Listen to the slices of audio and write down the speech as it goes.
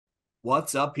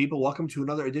What's up, people? Welcome to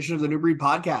another edition of the New Breed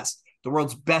Podcast, the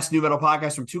world's best new metal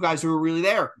podcast from two guys who are really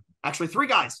there. Actually, three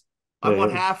guys. I'm Hey,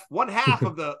 one half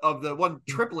of the one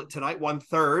triplet tonight, one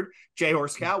third. Jay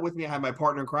Horsecow. With me, I have my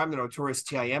partner in crime, the notorious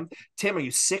TIM. Tim, are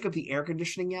you sick of the air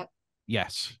conditioning yet?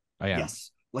 Yes, I am. Yes.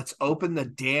 Let's open the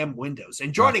damn windows. And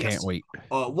I joining can't us wait.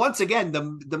 once again,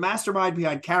 the mastermind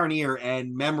behind Carinier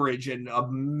and Memorrhage and a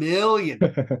million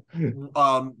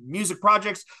music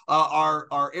projects,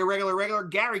 our irregular regular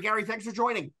Garry. Garry, thanks for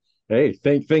joining. hey,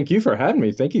 thank you for having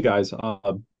me. Thank you guys.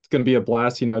 It's gonna be a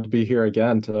blast, to be here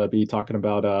again to be talking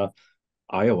about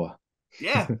Iowa.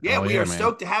 Yeah, Oh, we yeah, are man.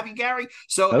 stoked to have you, Garry.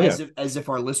 So, Hell yeah. as if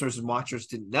our listeners and watchers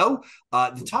didn't know,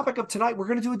 the topic of tonight, we're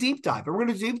going to do a deep dive, and we're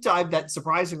going to deep dive that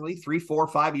surprisingly 3, 4,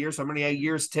 5 years, how many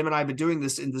years Tim and I have been doing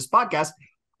this in this podcast,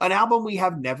 an album we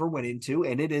have never went into,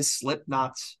 and it is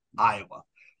Slipknot's Iowa.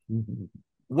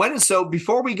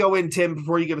 Before we go in, Tim,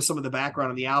 before you give us some of the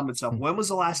background on the album itself, when was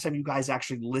the last time you guys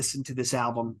actually listened to this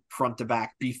album front to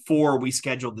back before we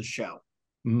scheduled the show?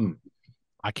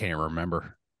 I can't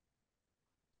remember.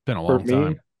 It's been a For long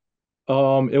me,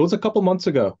 time. it was a couple months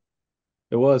ago.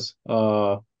 It was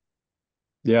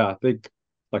yeah, I think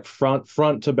like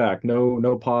front to back,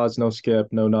 no pause, no skip,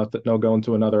 no nothing, no going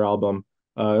to another album.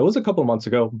 It was a couple months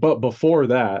ago, but before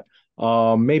that,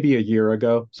 maybe a year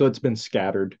ago. So it's been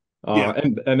scattered. Yeah.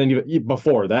 And then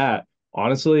before that,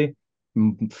 honestly,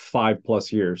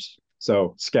 5+ years.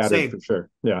 So scattered Same. for sure.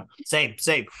 Yeah. Same.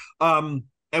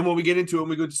 And when we get into it, when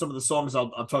we go to some of the songs, I'll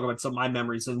talk about some of my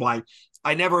memories and why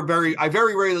I very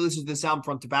rarely listen to this album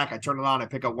front to back. I turn it on, I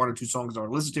pick up one or two songs I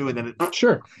want to listen to, and then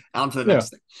Sure. on to the Yeah. next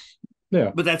thing.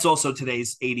 Yeah. But that's also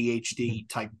today's ADHD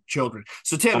type children.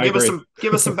 So Tim, I agree.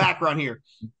 give us some background here.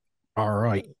 All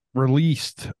right.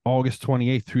 Released August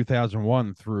 28th,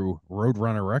 2001 through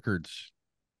Roadrunner Records.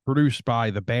 Produced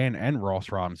by the band and Ross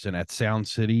Robinson at Sound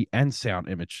City and Sound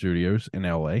Image Studios in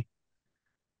LA.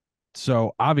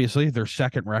 So obviously their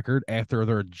second record after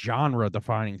their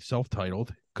genre-defining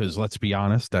self-titled, because let's be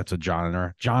honest, that's a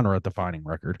genre-defining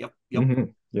record. Yep.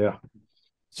 Yeah.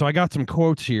 So I got some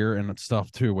quotes here and stuff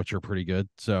too, which are pretty good.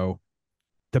 So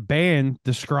the band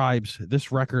describes this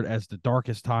record as the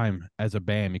darkest time as a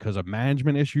band because of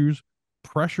management issues,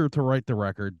 pressure to write the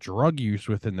record, drug use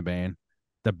within the band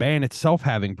itself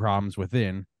having problems with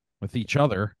each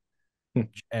other.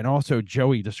 And also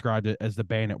Joey described it as the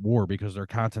band at war because their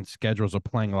constant schedules of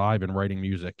playing live and writing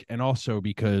music. And also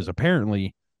because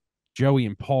apparently Joey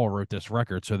and Paul wrote this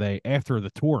record. So they, after the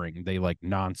touring, they like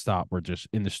nonstop were just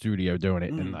in the studio doing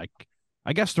it. And like,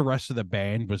 I guess the rest of the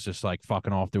band was just like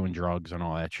fucking off doing drugs and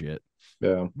all that shit.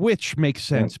 Yeah. Which makes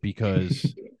sense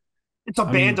because it's a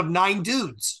band of 9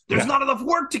 dudes. There's not enough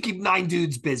work to keep 9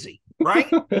 dudes busy,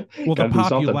 right? Well, the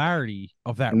popularity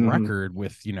of that record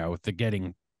with, the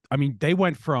getting, I mean, they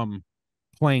went from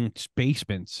playing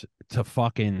basements to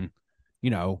fucking,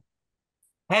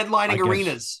 headlining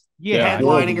arenas. Yeah,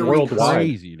 headlining arenas.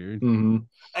 Crazy, dude.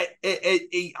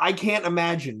 I can't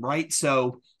imagine, right?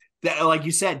 So, like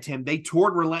you said, Tim, they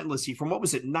toured relentlessly from what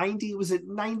was it, 90? Was it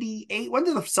 98? When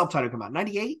did the self-title come out?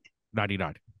 98?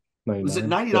 99. Was it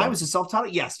 99? Was the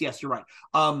self-title? Yes, you're right.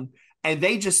 And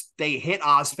they hit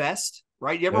Ozfest,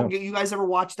 right? You guys ever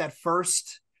watch that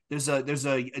first? There's a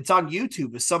it's on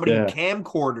YouTube. There's somebody who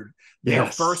camcorded their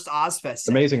first Ozfest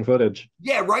set. Amazing footage.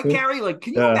 Yeah, right, Garry? Like,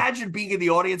 can you imagine being in the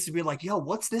audience and being like, yo,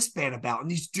 what's this band about?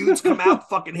 And these dudes come out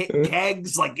fucking hitting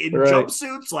kegs, like in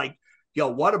jumpsuits, like, yo,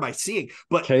 what am I seeing?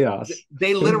 But chaos.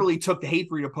 They literally took the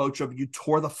Hatebreed approach of you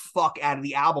tore the fuck out of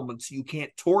the album and so you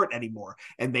can't tour it anymore.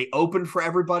 And they opened for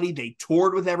everybody, they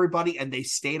toured with everybody, and they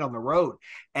stayed on the road.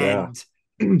 And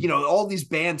all these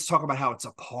bands talk about how it's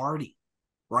a party.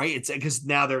 Right? It's because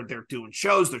now they're doing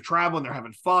shows, they're traveling, they're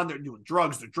having fun, they're doing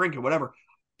drugs, they're drinking, whatever.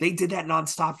 They did that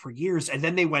nonstop for years, and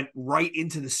then they went right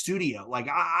into the studio. Like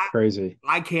crazy.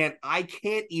 I can't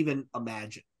even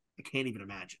imagine. I can't even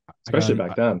imagine. Especially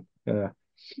back then. Yeah.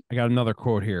 I got another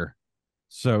quote here.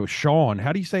 So Sean,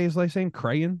 how do you say his last name?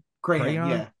 Crayon?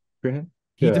 Yeah.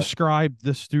 He described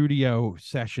the studio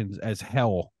sessions as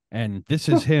hell, and this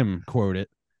is him, quote it.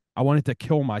 I wanted to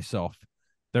kill myself.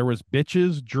 There was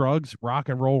bitches, drugs, rock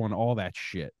and roll, and all that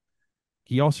shit.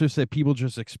 He also said people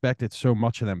just expected so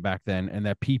much of them back then, and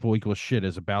that people equals shit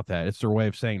is about that. It's their way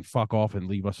of saying fuck off and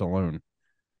leave us alone.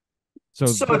 So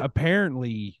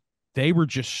apparently they were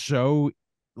just so,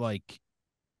 like,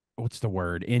 what's the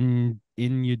word?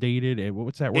 Inundated?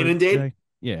 What's that word? Inundated?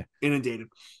 Yeah. Inundated.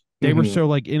 They were so,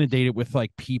 like, inundated with,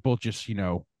 like, people just,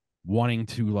 wanting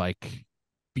to, like,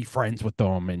 be friends with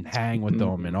them and hang with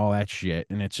them and all that shit.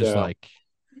 And it's just like...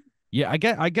 Yeah,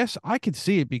 I guess I could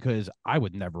see it because I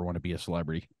would never want to be a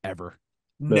celebrity ever.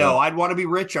 No, I'd want to be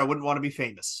rich. I wouldn't want to be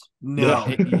famous. No,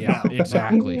 yeah, no.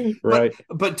 exactly. Right.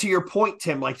 But to your point,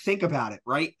 Tim, like think about it,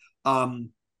 right?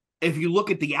 If you look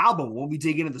at the album, when we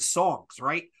dig into the songs,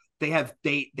 right?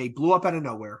 They blew up out of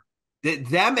nowhere.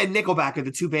 Them and Nickelback are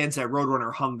the two bands that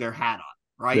Roadrunner hung their hat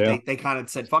on, right? Yeah. They kind of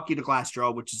said "fuck you" to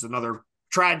Glassjaw, which is another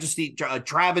tragedy,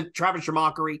 Travis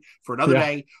mockery for another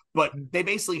day. But they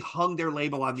basically hung their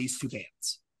label on these two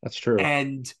bands. That's true.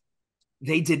 And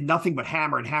they did nothing but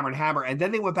hammer and hammer and hammer. And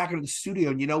then they went back into the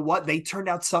studio, and you know what? They turned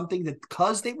out something that,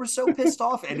 because they were so pissed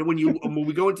off. And when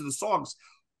we go into the songs,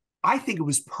 I think it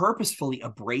was purposefully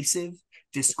abrasive,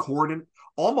 discordant,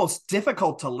 almost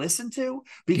difficult to listen to,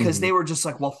 because they were just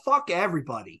like, well, fuck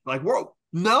everybody. Like,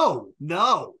 no.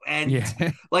 And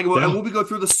like, when we go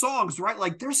through the songs, right?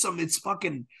 Like, it's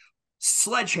fucking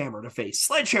sledgehammer to face,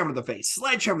 sledgehammer to the face,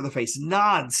 sledgehammer to the face,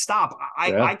 nonstop.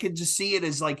 I could just see it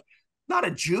as like, not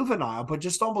a juvenile, but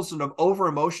just almost an over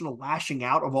emotional lashing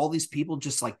out of all these people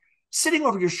just like sitting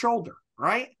over your shoulder,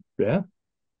 right? Yeah.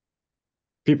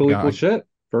 People equal shit.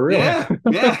 For real. Yeah.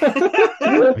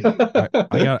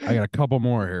 I got a couple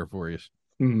more here for you.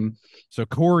 Mm-hmm. So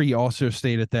Corey also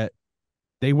stated that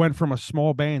they went from a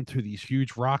small band to these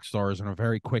huge rock stars in a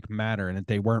very quick manner, and that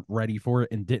they weren't ready for it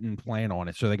and didn't plan on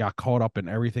it. So they got caught up in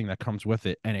everything that comes with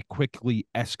it, and it quickly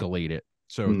escalated.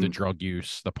 So the drug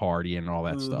use, the party, and all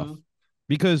that stuff.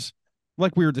 Because,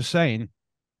 like we were just saying,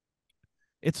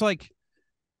 it's like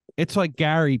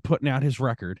Garry putting out his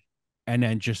record, and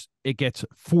then just it gets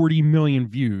 40 million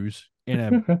views in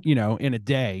a in a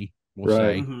day, we'll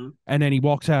say, and then he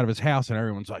walks out of his house and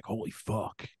everyone's like, "Holy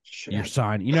fuck, you're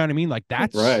signed!" You know what I mean? Like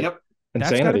that's right. Yep.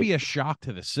 That's got to be a shock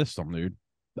to the system, dude.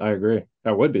 I agree.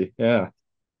 That would be, yeah.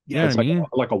 Yeah, it's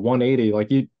like a 180.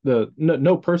 Like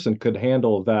no person could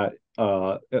handle that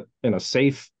in a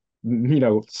safe,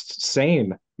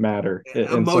 sane matter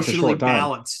in such a short time.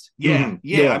 Balanced. Yeah.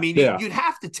 I mean, you'd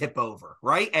have to tip over,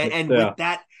 right? And with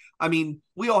that, I mean,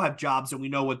 we all have jobs and we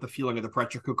know what the feeling of the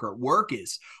pressure cooker at work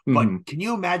is. But can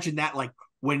you imagine that, like,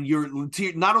 when you're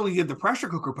not only in the pressure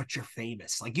cooker, but you're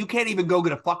famous? Like, you can't even go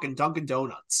get a fucking Dunkin'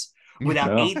 Donuts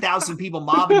without 8,000 people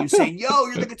mobbing you saying, "Yo,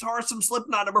 you're the guitarist from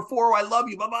Slipknot #4. I love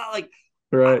you." Blah, blah. Like,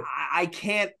 right. I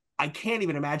can't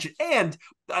even imagine. And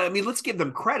I mean, let's give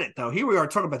them credit, though. Here we are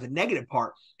talking about the negative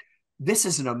part. This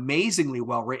is an amazingly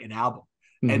well-written album,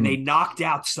 and they knocked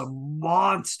out some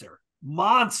monster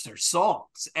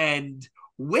songs. And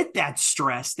with that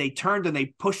stress, they turned and they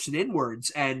pushed it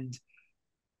inwards, and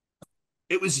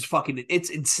it was just it's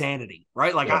insanity,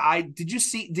 right? Like, did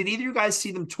either of you guys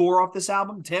see them tour off this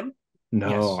album, Tim? No,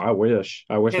 yes.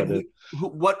 I wish Tim, I did.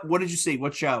 What did you see?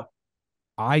 What show?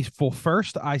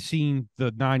 First I seen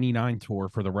the 99 tour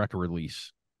for the record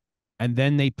release. And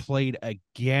then they played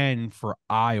again for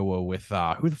Iowa with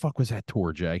who the fuck was that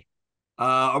tour, Jay?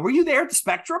 Were you there at the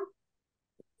Spectrum?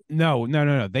 No.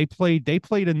 They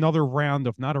played another round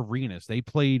of, not arenas. They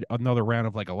played another round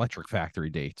of like Electric Factory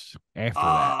dates after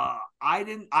that.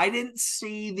 I didn't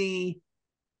see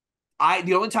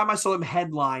the only time I saw them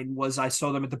headline was I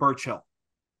saw them at the Birch Hill.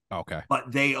 Okay.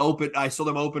 But I saw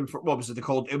them open for, what was it?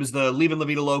 It was the Leaving La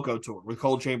Vida Loco tour with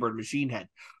Cold Chamber and Machine Head.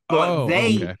 But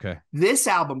this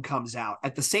album comes out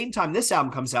at the same time this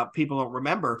album comes out. People don't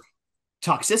remember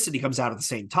Toxicity comes out at the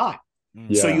same time.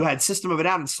 Yeah. So you had System of a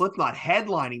Down and Slipknot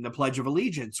headlining the Pledge of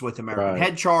Allegiance with American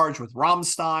Head Charge, with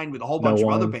Rammstein, with a whole bunch of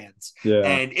other bands. Yeah.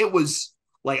 And it was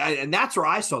like, and that's where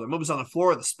I saw them. It was on the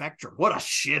floor of the Spectrum. What a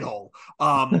shithole.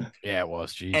 Yeah, it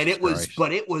was. Jesus and it Christ.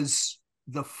 was,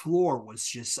 the floor was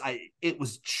just, it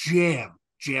was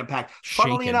jam-packed.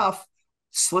 Funnily enough,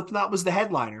 Slipknot was the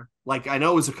headliner. Like, I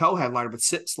know it was a co-headliner, but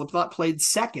Slipknot played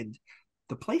second.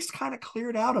 The place kind of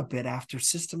cleared out a bit after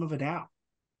System of a Down.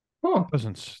 Huh.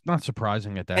 Not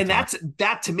surprising at that and time.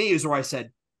 That to me is where I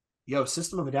said, yo,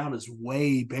 System of a Down is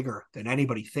way bigger than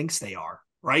anybody thinks they are,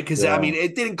 right? Because I mean,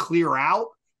 it didn't clear out,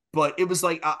 but it was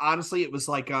like, honestly, it was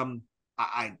like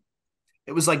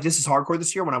it was like This Is Hardcore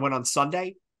this year when I went on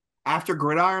Sunday. After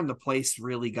Gridiron, the place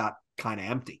really got kind of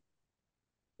empty.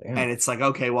 Damn. And it's like,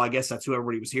 okay, well, I guess that's who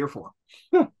everybody was here for.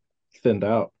 Thinned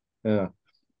out. Yeah.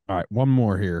 All right, one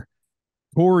more here.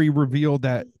 Corey revealed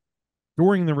that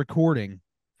during the recording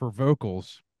for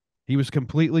vocals, he was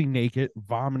completely naked,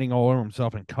 vomiting all over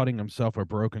himself and cutting himself with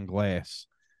broken glass.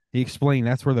 He explained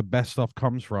that's where the best stuff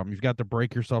comes from. You've got to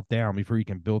break yourself down before you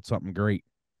can build something great.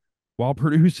 While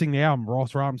producing the album,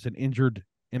 Ross Robinson injured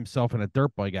himself in a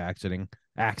dirt bike accident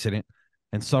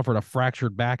and suffered a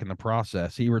fractured back in the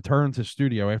process. He returned to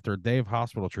studio after a day of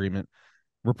hospital treatment,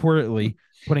 reportedly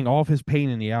putting all of his pain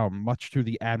in the album, much to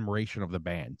the admiration of the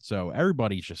band. So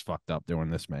everybody's just fucked up doing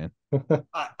this, man.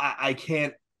 I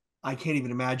can't I can't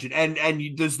even imagine. And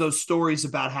there's those stories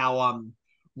about how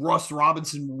Ross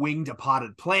Robinson winged a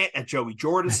potted plant at Joey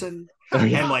Jordison. Oh,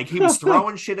 yeah. And like he was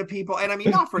throwing shit at people. And I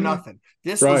mean, not for nothing.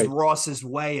 This was Ross's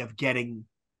way of getting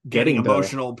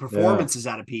emotional performances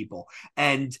out of people.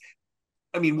 And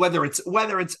I mean, whether it's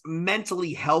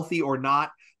mentally healthy or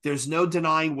not, there's no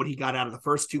denying what he got out of the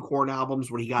first two Korn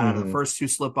albums, what he got out of the first two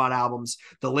Slipknot albums,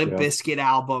 the Limp Bizkit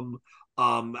album.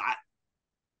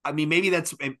 I mean, maybe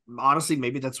that's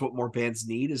what more bands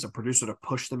need, is a producer to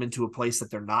push them into a place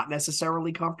that they're not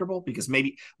necessarily comfortable, because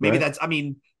maybe that's, I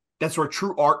mean, that's where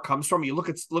true art comes from. You look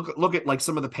at like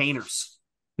some of the painters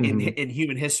in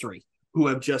human history who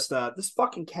have just this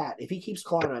fucking cat. If he keeps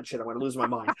clawing on shit, I'm going to lose my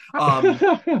mind.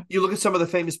 You look at some of the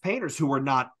famous painters who were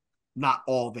not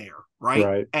all there,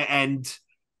 right? And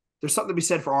there's something to be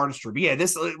said for artistry. But yeah,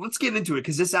 let's get into it,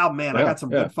 because this album, man, I got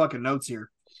some good fucking notes here.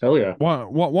 Hell yeah.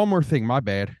 One more thing, my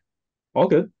bad. All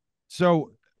good.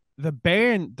 So the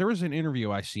band, there was an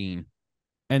interview I seen,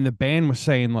 and the band was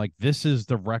saying like this is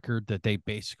the record that they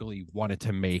basically wanted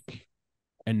to make,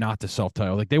 and not the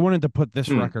self-title. Like they wanted to put this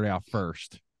record out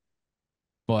first.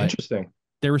 But interesting.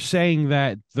 They were saying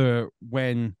that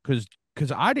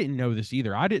because I didn't know this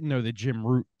either. I didn't know that Jim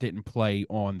Root didn't play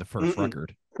on the first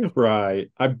record.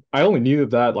 Right. I only knew of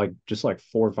that like just like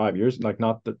 4 or 5 years. Like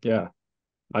not that. Yeah.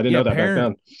 I didn't know that back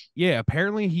then. Yeah,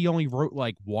 apparently he only wrote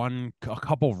like a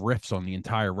couple riffs on the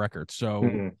entire record.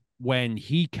 So when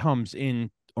he comes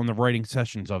in on the writing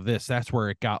sessions of this, that's where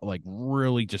it got like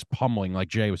really just pummeling, like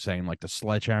Jay was saying, like the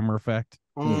sledgehammer effect.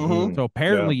 So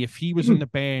apparently if he was in the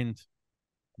band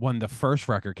when the first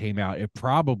record came out, it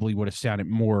probably would have sounded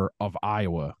more of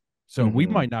Iowa. So we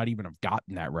might not even have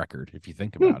gotten that record if you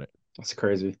think about it. That's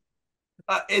crazy.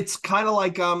 It's kind of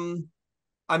like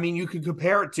I mean, you could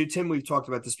compare it to, Tim, we've talked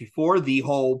about this before, the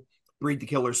whole Breed the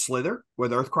Killer Slither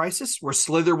with Earth Crisis, where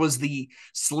Slither was the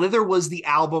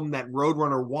album that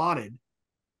Roadrunner wanted,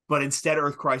 but instead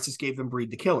Earth Crisis gave them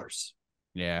Breed the Killers.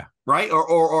 Yeah. Right?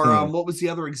 Or what was the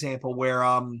other example where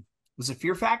was it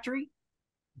Fear Factory?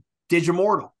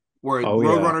 Digimortal, where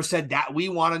Roadrunner said that we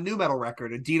want a nu metal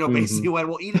record, and Dino basically went,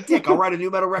 well, eat a dick, I'll write a nu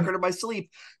metal record in my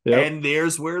sleep. And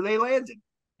there's where they landed.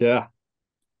 Yeah.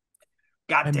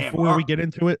 And before we get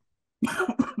into it,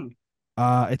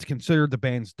 it's considered the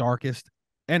band's darkest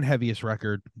and heaviest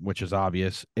record, which is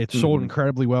obvious. It's sold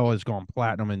incredibly well, has gone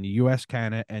platinum in the US,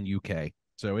 Canada, and UK.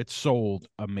 So it's sold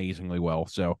amazingly well.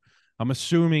 So I'm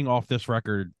assuming off this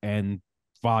record and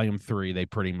Volume 3, they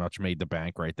pretty much made the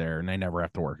bank right there, and they never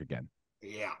have to work again.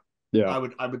 Yeah. I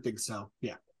would think so.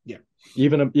 Yeah.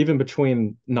 Even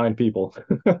between 9 people.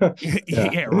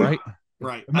 Yeah, right.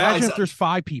 Right. Imagine if there's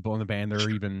 5 people in the band, they're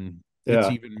even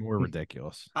it's even more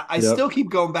ridiculous. I still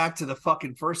keep going back to the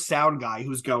fucking first sound guy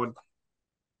who's going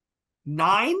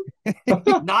 9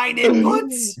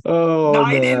 inputs. Oh,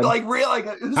 9 in like real like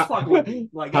who's fucking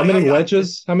like how many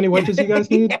wedges? How many wedges you guys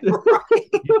need? Right.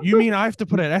 You mean I have to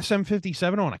put an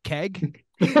SM57 on a keg?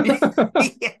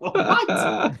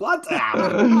 What?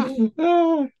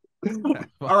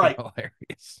 All right,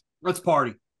 hilarious. Let's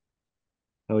party.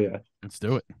 Hell yeah, let's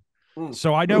do it.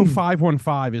 So I know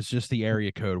 515 is just the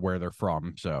area code where they're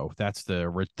from. So that's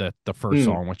the first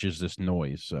song, which is this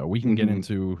noise. So we can get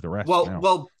into the rest.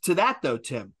 Well, to that though,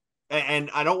 Tim,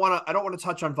 and I don't want to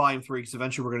touch on Volume 3 because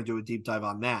eventually we're going to do a deep dive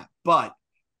on that. But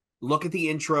look at the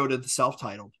intro to the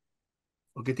self-titled.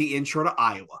 Look at the intro to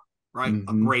Iowa, right?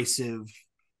 Abrasive,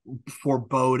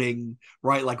 foreboding,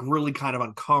 right? Like really kind of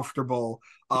uncomfortable.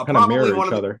 Kind of mirror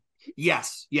each other.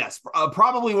 Yes.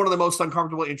 Probably one of the most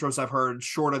uncomfortable intros I've heard,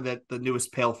 short of the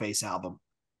newest Paleface album,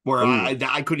 where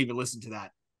I couldn't even listen to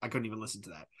that.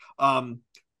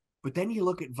 But then you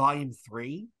look at Volume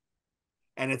 3,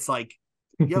 and it's like,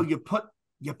 yo, you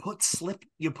put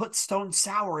Stone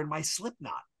Sour in my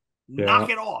Slipknot. Knock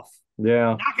it off.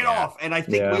 Yeah. Knock it off. And I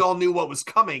think we all knew what was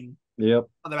coming. Yep.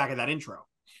 On the back of that intro.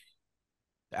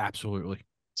 Absolutely.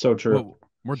 So true.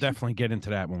 We're definitely getting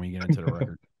into that when we get into the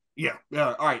record. Yeah.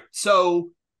 All right. So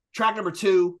track number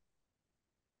 2,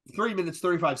 3 minutes,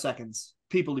 35 seconds.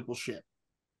 People equal shit.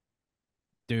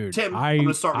 Dude, Tim,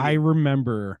 I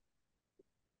remember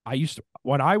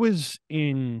when I was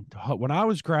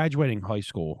graduating high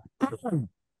school,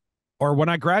 or when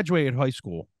I graduated high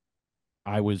school,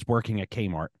 I was working at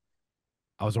Kmart.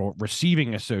 I was a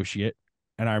receiving associate,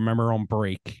 and I remember on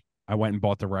break, I went and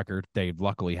bought the record. They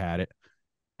luckily had it,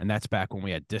 and that's back when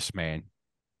we had Discman.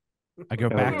 I go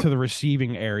back to the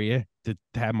receiving area to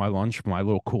have my lunch, my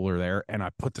little cooler there, and I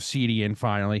put the CD in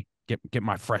finally, get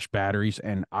my fresh batteries,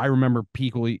 and I remember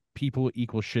People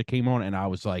Equal Shit came on, and I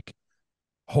was like,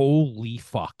 holy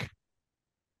fuck.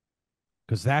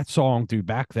 Because that song, dude,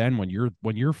 back then when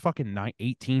you're fucking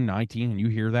 18, 19 and you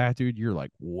hear that, dude, you're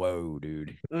like, whoa,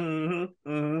 dude.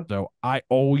 So I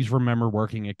always remember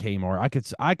working at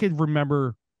Kmart. I could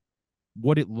remember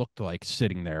what it looked like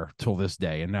sitting there till this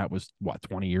day. And that was what,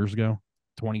 20 years ago?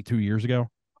 22 years ago?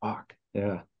 Fuck.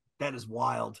 Yeah. That is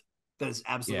wild. That is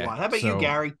absolutely Yeah. wild. How about you,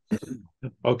 Gary?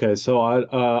 Okay, so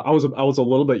I was a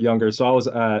little bit younger, so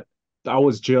I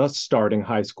was just starting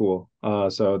high school.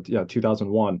 So yeah,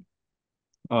 2001.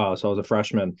 So I was a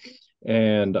freshman,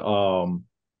 and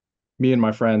me and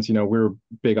my friends, we were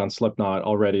big on Slipknot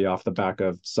already off the back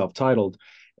of Self-Titled,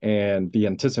 and the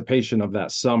anticipation of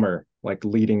that summer, like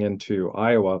leading into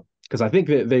Iowa, because I think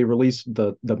that they released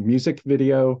the music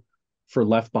video for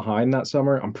Left Behind that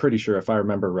summer. I'm pretty sure if I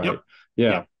remember right. Yep.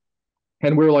 Yeah. Yep.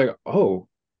 And we were like, oh,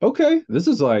 okay, this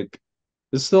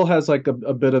still has like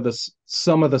a bit of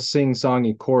some of the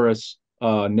sing-songy chorus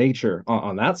nature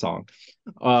on that song.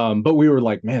 But we were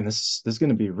like, man, this is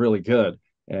gonna be really good.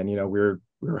 And we were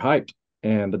hyped.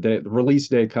 And the release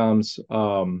day comes.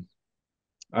 I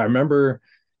remember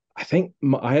I think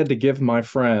I had to give my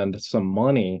friend some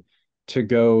money to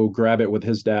go grab it with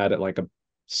his dad at like a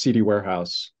CD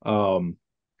warehouse.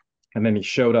 And then he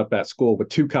showed up at school with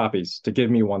two copies to give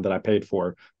me one that I paid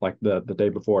for like the day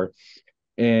before.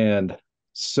 And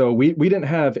so we didn't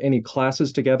have any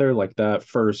classes together like that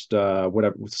first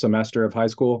whatever semester of high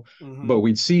school, but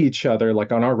we'd see each other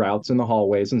like on our routes in the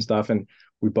hallways and stuff. And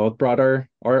we both brought our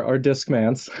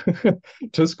Discmans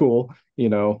to school,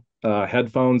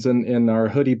 headphones in our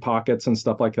hoodie pockets and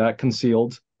stuff like that,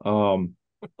 concealed. And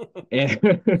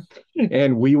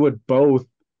and we would both,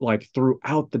 like,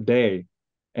 throughout the day,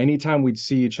 anytime we'd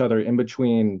see each other in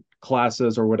between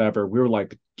classes or whatever, we were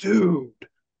like, dude,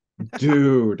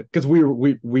 because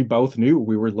we both knew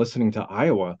we were listening to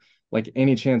Iowa like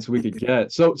any chance we could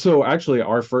get. So actually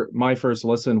my first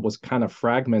listen was kind of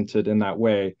fragmented in that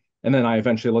way. And then I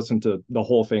eventually listened to the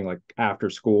whole thing like after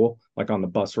school, like on the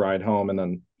bus ride home and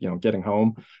then, getting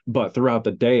home. But throughout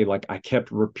the day, like I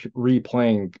kept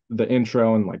replaying the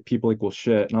intro and like People Equal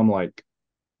Shit. And I'm like,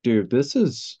 dude, this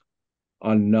is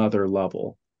another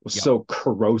level. It was so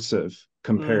corrosive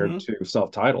compared to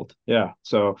Self-Titled. Yeah.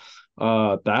 So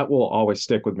that will always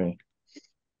stick with me.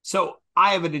 So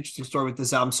I have an interesting story with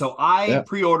this album. So I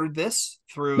pre-ordered this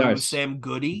through Sam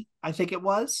Goody, I think it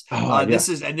was. This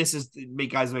is me,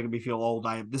 guys, making me feel old.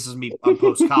 This is me. I'm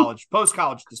post college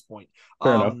at this point.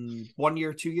 Fair enough. 1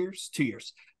 year, 2 years, 2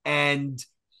 years, and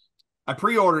I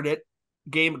pre-ordered it.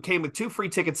 Came with 2 free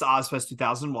tickets to Ozfest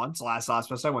 2001. It's the last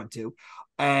Ozfest I went to,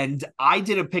 and I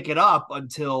didn't pick it up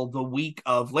until the week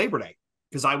of Labor Day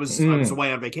because I was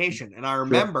away on vacation, and I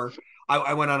remember.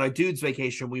 I went on a dude's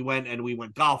vacation. We went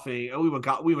golfing, and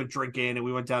we went drinking, and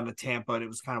we went down to Tampa, and it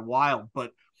was kind of wild.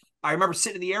 But I remember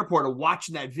sitting in the airport and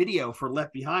watching that video for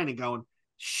Left Behind and going,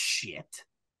 shit.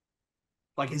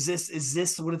 Like, is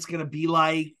this what it's gonna be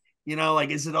like? Like,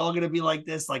 is it all gonna be like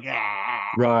this? Like,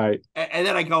 right. And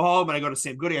then I go home and I go to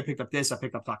Sam Goody. I picked up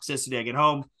Toxicity. I get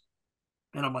home,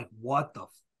 and I'm like, what the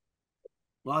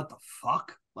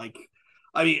fuck? Like,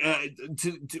 I mean,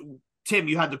 Tim,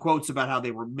 you had the quotes about how they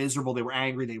were miserable, they were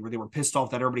angry, they were pissed off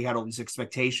that everybody had all these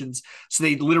expectations. So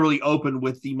they literally opened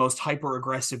with the most hyper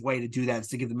aggressive way to do that is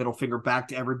to give the middle finger back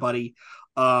to everybody.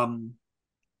 I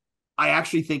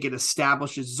actually think it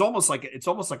establishes it's almost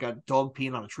like a dog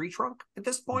peeing on a tree trunk at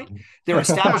this point. They're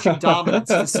establishing dominance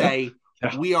to say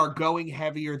we are going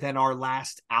heavier than our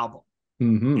last album,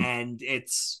 and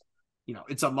it's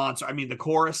it's a monster. I mean, the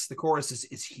chorus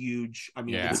is huge. I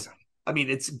mean,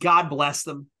 it's God bless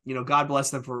them. God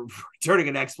bless them for turning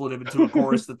an expletive into a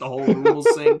chorus that the whole room will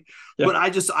sing.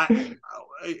 But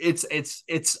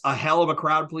it's a hell of a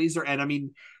crowd pleaser. And I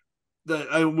mean,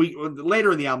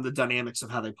 later in the album, the dynamics of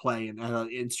how they play and how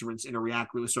the instruments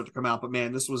interact really start to come out. But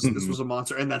man, this was a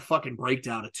monster. And that fucking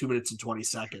breakdown at 2 minutes and 20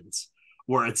 seconds,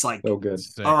 where it's like, so good.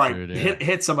 All right, dude,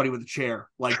 hit somebody with a chair,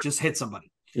 like just hit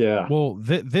somebody. Yeah. Well,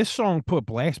 this song put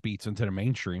blast beats into the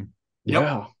mainstream.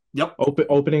 Yeah. Yep.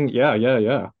 Opening.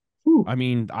 Yeah. Whew. I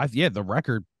mean, the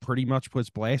record pretty much puts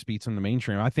blast beats in the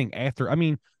mainstream. I think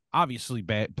obviously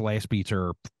blast beats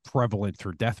are prevalent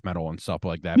through death metal and stuff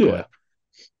like that. Yeah. But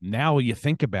now you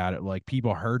think about it, like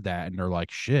people heard that and they're like,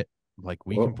 shit, like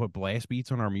we can put blast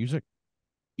beats on our music.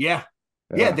 Yeah.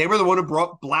 Yeah, they were the one who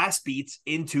brought blast beats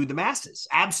into the masses.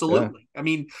 Absolutely. Yeah. I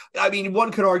mean, one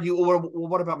could argue, well,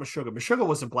 what about Meshuggah? Meshuggah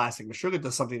wasn't blasting. Meshuggah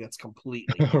does something that's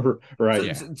completely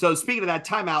right. So speaking of that,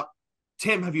 timeout.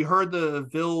 Tim, have you heard the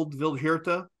Wild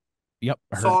Hirte? Yep,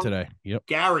 I heard it today. Yep.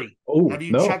 Gary, have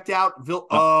you checked out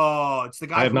it's the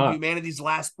guy from Humanity's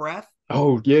Last Breath.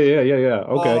 Oh, yeah.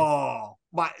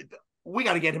 Okay. We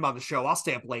got to get him on the show. I'll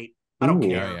stay up late. I don't Ooh.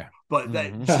 care. Oh, yeah. But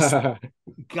that Mhm. just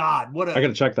God, I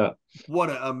gotta check that. what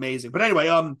a amazing. But anyway,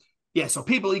 yeah, so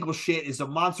People Equal Shit is a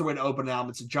monster way to open an album.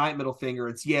 It's a giant middle finger.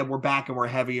 It's we're back and we're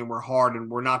heavy and we're hard and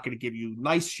we're not going to give you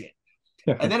nice shit.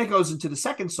 And then it goes into the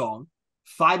second song,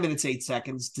 5 minutes, 8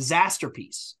 seconds, Disaster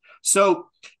Piece. So,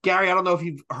 Gary, I don't know if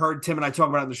you've heard Tim and I talk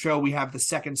about it on the show. We have the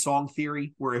second song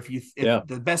theory, where if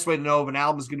the best way to know if an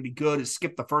album is going to be good is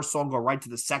skip the first song, go right to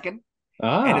the second.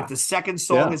 And if the second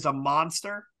song is a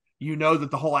monster, you know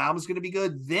that the whole album is going to be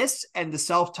good. This and the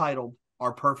self-titled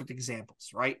are perfect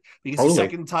examples, right? Because the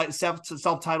second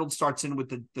self-titled starts in with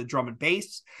the drum and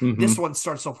bass. This one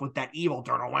starts off with that evil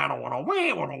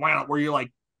where you're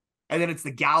like, and then it's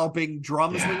the galloping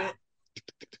drums with it.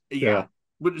 Yeah.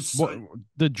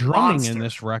 The drumming in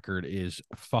this record is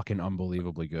fucking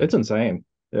unbelievably good. It's insane.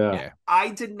 Yeah. I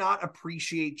did not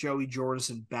appreciate Joey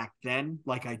Jordison back then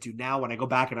like I do now when I go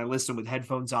back and I listen with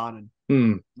headphones on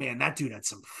and man, that dude had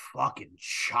some fucking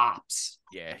chops.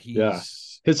 Yeah,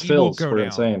 his fills were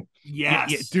insane.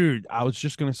 Yes. Yeah, dude, I was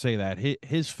just gonna say that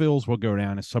his fills will go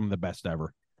down as some of the best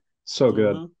ever. So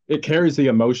good. It carries the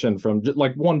emotion from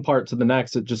like one part to the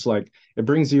next. It just like it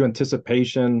brings you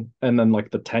anticipation and then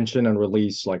like the tension and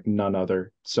release like none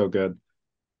other. So good.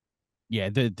 Yeah,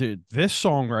 this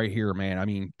song right here, man. I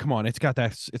mean, come on, it's got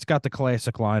the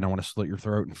classic line, "I want to slit your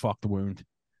throat and fuck the wound."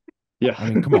 Yeah, I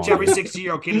mean, come on. Which every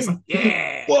 60-year-old kid is like,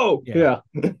 yeah. Whoa, yeah.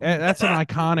 That's an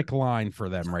iconic line for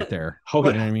them right there. Oh,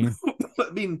 you know what I mean? I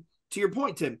mean, to your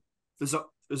point, Tim, there's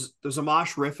a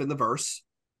mosh riff in the verse,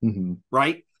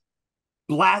 right?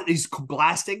 He's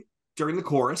blasting during the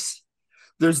chorus.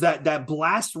 There's that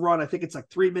blast run. I think it's like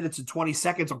 3 minutes and 20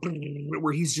 seconds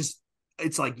where he's just,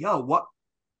 it's like, yo, what?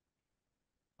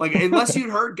 Like, unless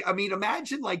you'd heard, I mean,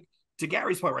 imagine like to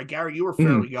Gary's point, right? Gary, you were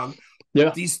fairly young.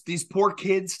 Yeah. These poor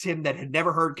kids, Tim, that had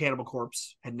never heard Cannibal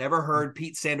Corpse, had never heard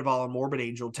Pete Sandoval and Morbid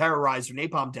Angel, Terrorizer,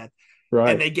 Napalm Death. Right.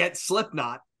 And they get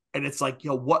Slipknot, and it's like,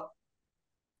 yo, what?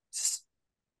 Is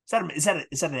that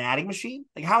an adding machine?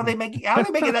 Like how are they making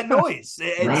that noise?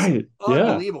 It's right.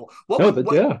 unbelievable.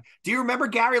 Yeah. Do you remember,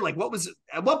 Gary? Like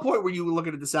at what point were you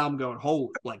looking at this album going, holy,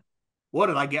 like, what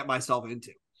did I get myself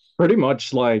into? Pretty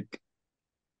much like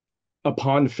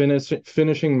upon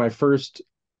finishing my first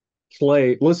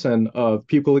listen of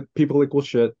people equal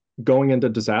shit, going into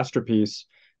Disaster Piece,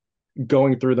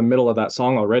 going through the middle of that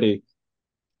song already,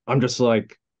 I'm just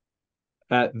like,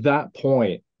 at that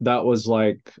point, that was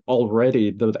like already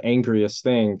the angriest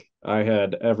thing I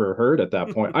had ever heard at that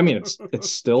point. I mean, it's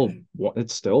still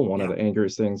one of the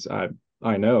angriest things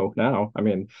I know now. I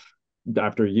mean,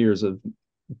 after years of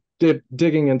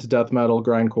digging into death metal,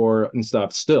 grindcore, and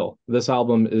stuff, still this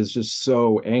album is just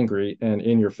so angry and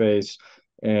in your face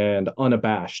and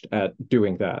unabashed at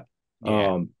doing that.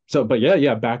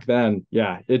 Back then,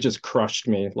 it just crushed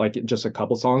me. Like just a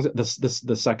couple songs.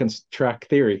 The second track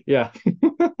theory,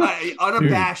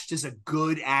 unabashed is a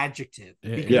good adjective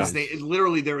because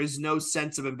there is no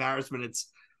sense of embarrassment.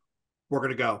 It's we're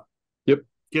gonna go. Yep.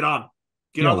 Get on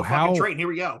the fucking train. Here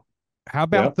we go. How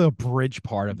about the bridge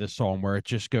part of this song where it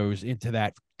just goes into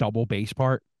that double bass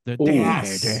part? Dude.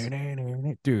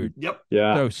 Yep.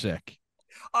 Yeah. So sick.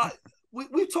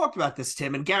 We've talked about this,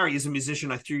 Tim, and Gary is a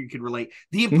musician. I think you can relate.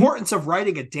 The importance of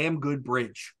writing a damn good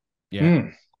bridge.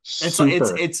 Yeah.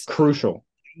 It's crucial.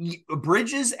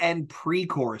 Bridges and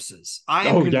pre-choruses. I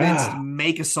am convinced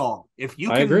make a song. If you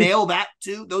can nail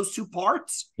those two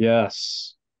parts,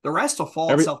 yes, the rest will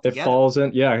fall itself together. It falls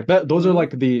in. Yeah, those are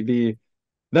like the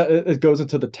that it goes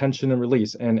into the tension and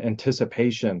release and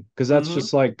anticipation, because that's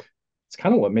just like it's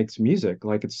kind of what makes music.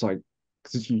 Like it's like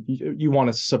because you want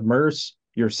to submerge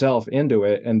yourself into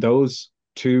it, and those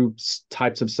two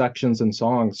types of sections and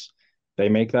songs, they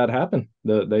make that happen.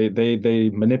 They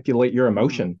manipulate your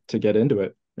emotion to get into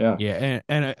it.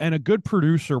 And a good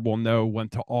producer will know when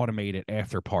to automate it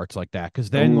after parts like that, because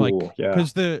then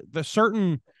because the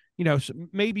certain, you know,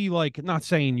 maybe like, not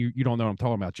saying you don't know what I'm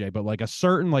talking about, Jay, but like a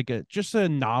certain just a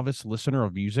novice listener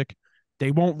of music,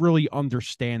 they won't really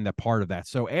understand that part of that.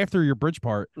 So after your bridge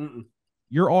part,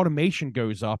 your automation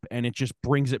goes up and it just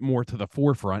brings it more to the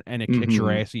forefront, and it kicks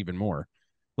your ass even more.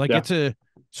 Like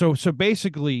so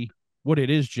basically what it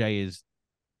is, Jay, is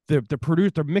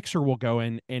the mixer will go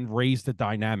in and raise the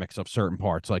dynamics of certain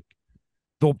parts. Like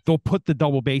they'll put the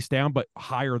double bass down but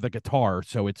higher the guitar,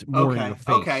 so it's more in your face.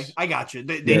 Okay, I got you.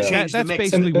 They changed the mix. That's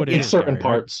basically what it is. Certain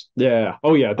parts. Right? Yeah.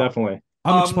 Oh yeah, definitely.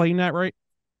 I'm explaining that right?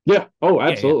 Yeah. Oh,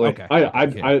 absolutely. Yeah.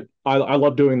 Okay. I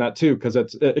love doing that too, because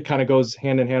it kind of goes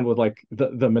hand in hand with like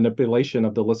the manipulation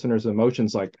of the listener's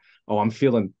emotions. Like, oh, I'm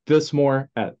feeling this more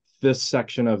at this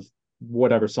section of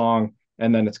whatever song,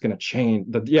 and then it's going to change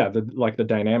the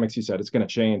dynamics you said, it's going to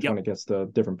change when it gets to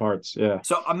different parts. Yeah.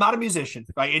 So I'm not a musician,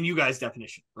 right? In you guys'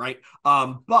 definition, right?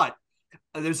 But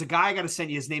there's a guy I got to send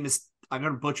you. His name is, I'm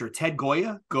going to butcher, Ted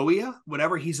Goya,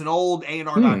 whatever. He's an old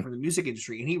A&R guy from the music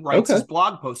industry, and he writes his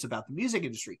blog posts about the music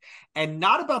industry, and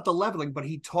not about the leveling, but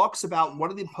he talks about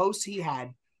one of the posts he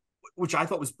had, which I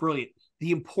thought was brilliant,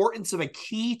 the importance of a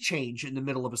key change in the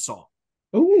middle of a song.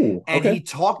 Ooh, and he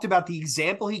talked about the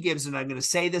example he gives, and I'm going to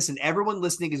say this, and everyone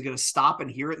listening is going to stop and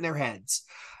hear it in their heads.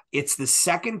 It's the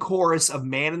second chorus of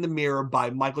Man in the Mirror by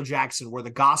Michael Jackson, where the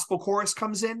gospel chorus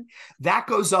comes in. That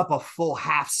goes up a full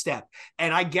half step.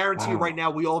 And I guarantee you right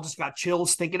now, we all just got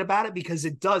chills thinking about it, because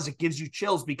it does. It gives you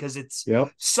chills because it's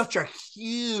such a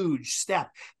huge step.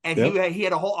 And he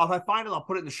had a whole, if I find it, I'll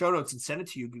put it in the show notes and send it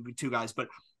to you two guys. But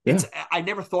I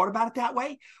never thought about it that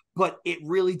way, but it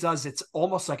really does. It's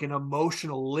almost like an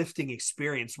emotional lifting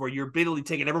experience where you're literally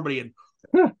taking everybody and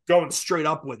going straight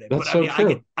up with it. That's but I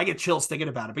mean, I get chills thinking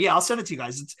about it. But yeah, I'll send it to you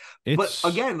guys. But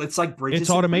again, it's like bridges, it's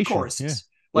automation, choruses.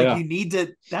 You need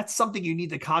to. That's something you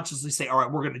need to consciously say. All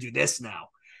right, we're going to do this now.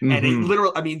 And it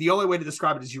literally, I mean, the only way to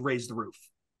describe it is you raise the roof.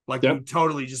 Like you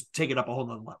totally just take it up a whole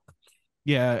nother level.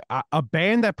 Yeah, a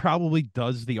band that probably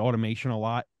does the automation a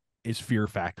lot is Fear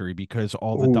Factory, because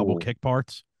all the double kick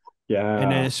parts. Yeah,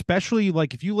 and then especially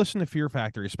like if you listen to Fear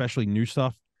Factory, especially new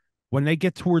stuff, when they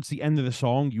get towards the end of the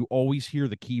song, you always hear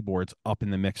the keyboards up in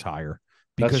the mix higher,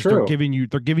 because they're giving you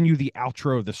the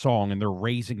outro of the song, and they're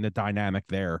raising the dynamic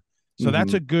there. So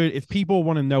that's a good, if people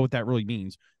want to know what that really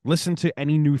means, listen to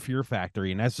any new Fear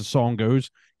Factory, and as the song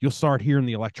goes, you'll start hearing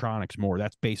the electronics more.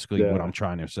 That's basically what I'm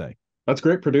trying to say. That's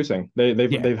great producing.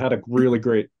 They've had a really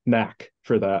great knack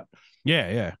for that.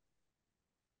 Yeah.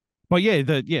 But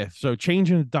so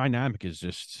changing the dynamic is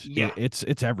just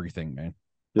it's everything, man.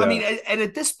 I mean, and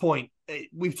at this point,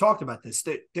 we've talked about this,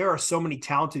 that there are so many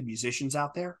talented musicians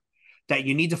out there that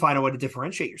you need to find a way to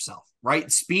differentiate yourself, right?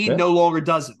 Speed no longer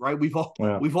does it, right? We've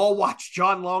all watched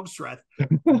John Longstreth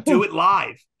do it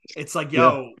live. It's like,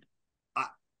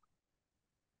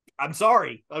 I'm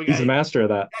sorry. He's a master of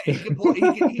that.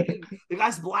 The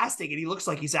guy's blasting, and he looks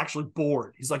like he's actually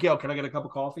bored. He's like, yo, can I get a cup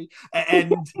of coffee?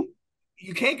 And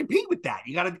you can't compete with that.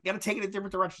 You gotta take it in a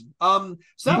different direction.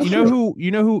 So you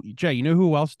know who Jay, you know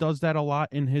who else does that a lot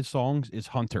in his songs is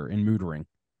Hunter in Mood Ring.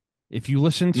 If you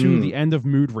listen to the end of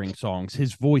Mood Ring songs,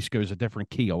 his voice goes a different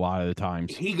key a lot of the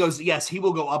times. He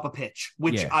will go up a pitch,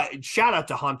 which shout out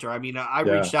to Hunter. I mean, I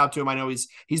reached out to him. I know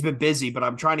he's been busy, but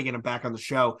I'm trying to get him back on the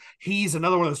show. He's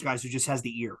another one of those guys who just has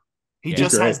the ear. He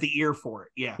just has the ear for it.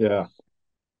 Yeah. Yeah.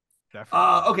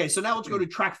 Okay, so now let's go to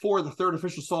track 4, the third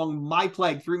official song, My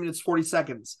Plague, 3 minutes, 40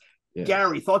 seconds. Yeah.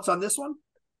 Garry, thoughts on this one?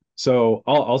 So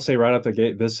I'll say right out the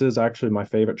gate, this is actually my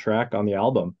favorite track on the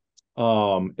album.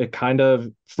 It kind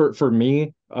of, for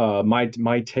me,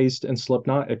 my taste in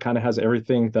Slipknot, it kind of has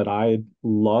everything that I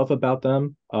love about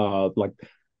them, like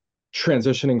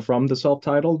transitioning from the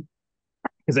self-titled,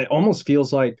 because it almost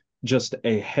feels like just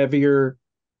a heavier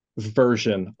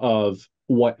version of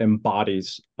what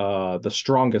embodies the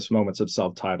strongest moments of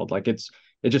self-titled. Like it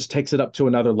just takes it up to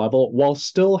another level while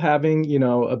still having,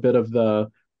 a bit of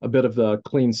the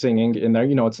clean singing in there.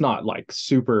 It's not like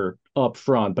super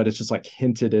upfront, but it's just like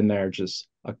hinted in there just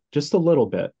a little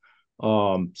bit.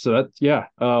 So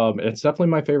it's definitely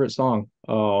my favorite song.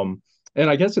 And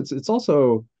I guess it's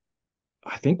also,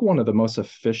 I think, one of the most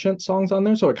efficient songs on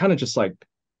there. So it kind of just like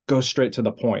goes straight to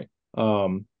the point.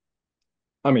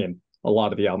 I mean, a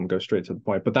lot of the album goes straight to the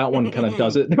point, but that one kind of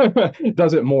does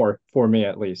it more for me,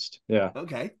 at least. Yeah.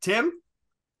 Okay. Tim?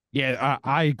 Yeah,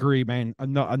 I agree, man.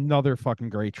 Another fucking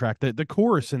great track. The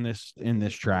chorus in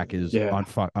this track is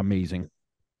amazing.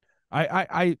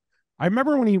 I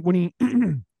remember when he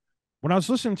when I was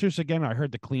listening to this again, I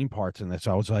heard the clean parts in this.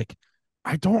 I was like,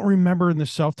 I don't remember in the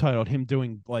self-titled him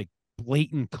doing like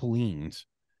blatant cleans.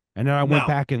 And then I went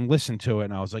back and listened to it,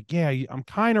 and I was like, yeah, I'm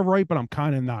kind of right, but I'm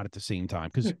kind of not at the same time.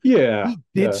 Because he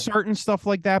did certain stuff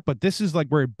like that, but this is like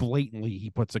where blatantly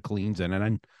he puts the cleans in.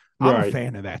 And I'm a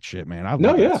fan of that shit, man. I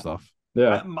love that stuff.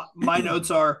 Yeah. My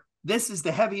notes are, this is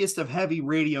the heaviest of heavy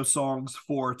radio songs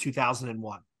for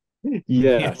 2001.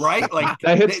 Yeah. Right? Like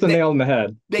that hits the nail on the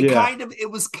head.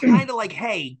 It was kind of like,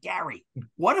 hey, Garry,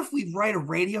 what if we write a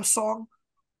radio song,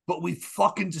 but we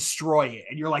fucking destroy it?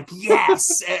 And you're like,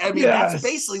 yes. I mean, that's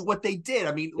basically what they did.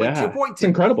 I mean, like to your point, it's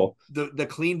incredible. The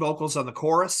clean vocals on the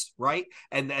chorus, right?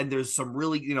 And there's some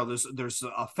really, there's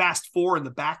a fast 4 in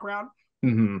the background,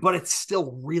 but it's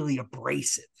still really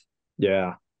abrasive.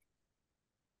 Yeah.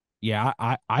 Yeah,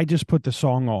 I just put the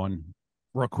song on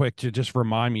real quick to just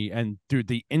remind me, and dude,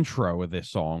 the intro of this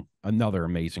song, another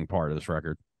amazing part of this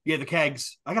record. Yeah, the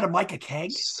kegs. I got a mic a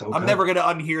keg. So I'm good. never gonna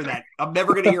unhear that. I'm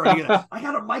never gonna hear that. I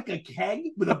got a mic a keg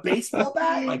with a baseball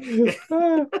bat. Like, this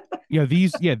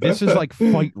is like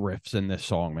fight riffs in this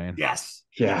song, man. yes,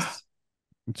 Yeah. yes.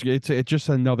 It's just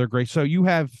another great. So you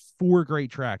have 4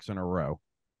 great tracks in a row.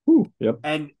 Ooh, yep.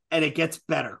 And it gets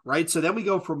better, right? So then we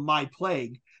go from My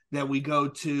Plague, then we go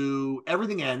to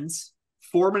Everything Ends,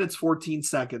 4 minutes 14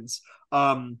 seconds.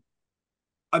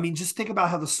 I mean, just think about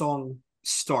how the song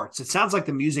starts. It sounds like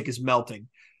the music is melting.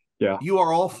 Yeah. You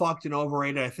are all fucked and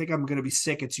overrated. I think I'm going to be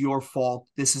sick. It's your fault.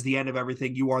 This is the end of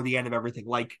everything. You are the end of everything.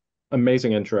 Like,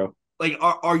 amazing intro. Like,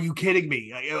 are you kidding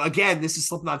me? Again, this is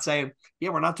Slipknot saying, yeah,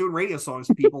 we're not doing radio songs,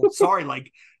 people. Sorry.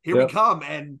 Like, here we come.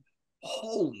 And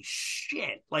holy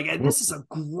shit. Like, and this is a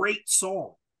great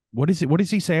song. What is it? What does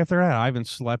he say after that? I haven't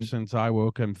slept since I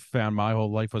woke and found my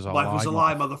whole life was a lie. Life was a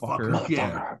lie,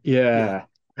 motherfucker. Yeah.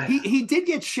 He did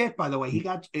get shit, by the way. He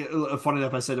got, funny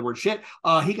enough, I said the word shit.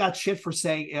 He got shit for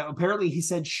saying, apparently he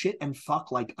said shit and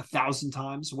fuck like 1,000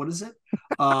 times. What is it?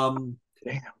 Damn.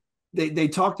 They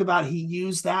talked about he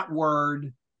used that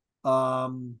word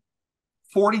 40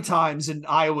 times in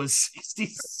Iowa's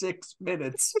 66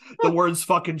 minutes. The words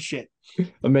fucking shit.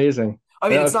 Amazing. I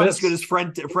mean, it's not as good as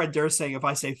Fred Durst saying, if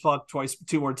I say fuck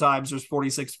 2 more times, there's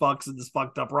 46 fucks in this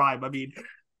fucked up rhyme. I mean,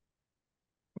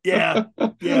 yeah.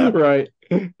 Right.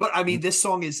 But I mean, this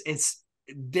song is,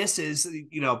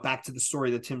 back to the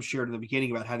story that Tim shared in the beginning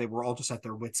about how they were all just at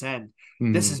their wits' end.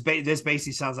 This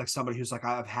basically sounds like somebody who's like,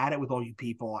 I've had it with all you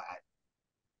people.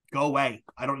 Go away.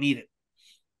 I don't need it.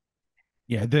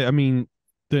 Yeah.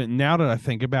 Now that I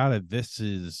think about it, this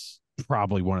is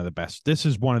probably one of the best. This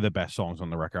is one of the best songs on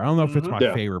the record. I don't know if it's my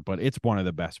favorite, but it's one of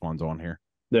the best ones on here.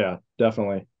 Yeah,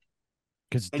 definitely.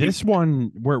 Because this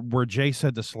one, where Jay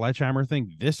said the sledgehammer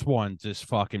thing, this one just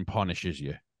fucking punishes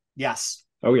you. Yes.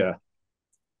 Oh yeah.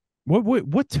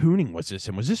 What tuning was this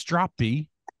in? Was this drop B?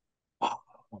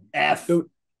 F.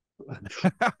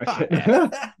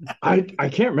 I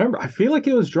can't remember. I feel like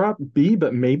it was drop B,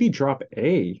 but maybe drop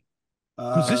A.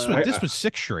 Because this was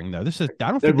 6 string though. I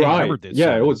don't think they ever did.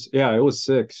 Yeah, it was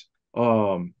 6.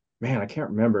 Man, I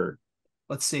can't remember.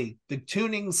 Let's see. The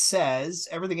tuning says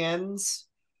Everything Ends.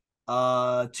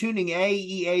 Tuning A,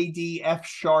 E, A, D, F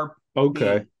sharp.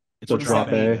 Okay. B. It's a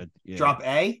drop A. Yeah. Drop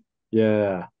A?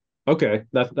 Yeah. Okay.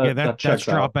 That checks that's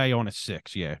drop out. A on a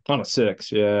 6, yeah. On a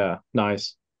 6, yeah.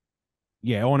 Nice.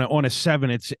 Yeah, on a 7,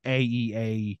 it's A, E,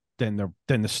 A, then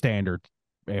the standard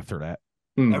after that.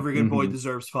 Every good boy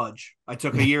deserves fudge. I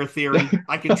took a year theory.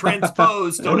 I can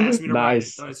transpose. Don't ask me to write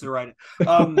it. Don't ask me to write it.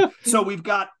 So we've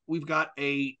got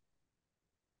a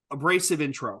abrasive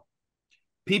intro.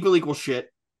 People equal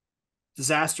shit.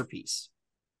 Disaster piece.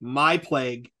 My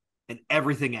Plague, and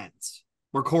Everything Ends.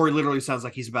 Where Corey literally sounds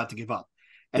like he's about to give up.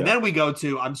 And then we go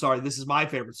to, I'm sorry, this is my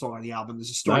favorite song on the album.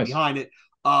 There's a story behind it.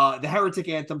 The Heretic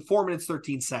Anthem, 4 minutes,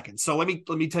 13 seconds. So let me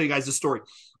tell you guys the story.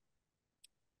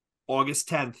 August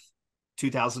 10th,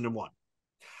 2001.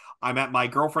 I'm at my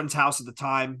girlfriend's house at the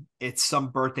time. It's some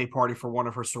birthday party for one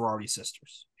of her sorority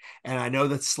sisters. And I know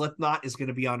that Slipknot is going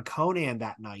to be on Conan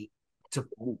that night to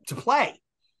play.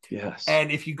 Yes.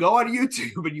 And if you go on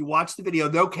YouTube and you watch the video,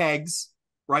 no kegs,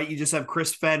 right? You just have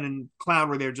Chris Fenn and Clown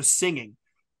where they're just singing.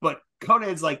 But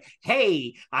Conan's like,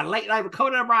 hey, on Late Night with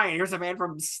Conan O'Brien, here's a band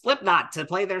from Slipknot to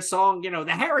play their song,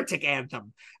 the Heretic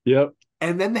Anthem. Yep.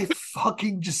 And then they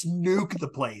fucking just nuke the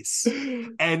place.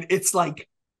 And it's like,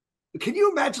 can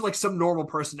you imagine like some normal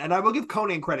person? And I will give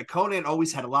Conan credit. Conan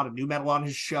always had a lot of nu metal on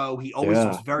his show. He always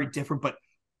was very different, but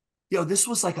this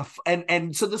was like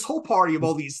and so this whole party of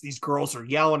all these girls are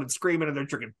yelling and screaming and they're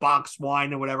drinking box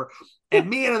wine and whatever. And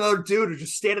me and another dude are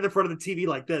just standing in front of the TV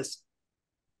like this.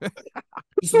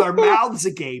 Just with our mouths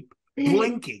agape,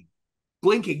 blinking,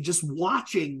 just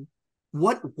watching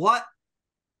what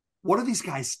are these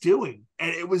guys doing?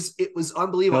 And it was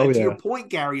unbelievable. And to your point,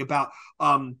 Gary, about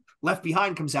Left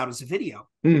Behind comes out as a video.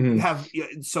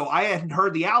 So I hadn't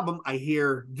heard the album. I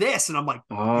hear this and I'm like,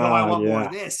 I want more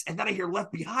of this. And then I hear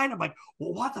Left Behind. I'm like,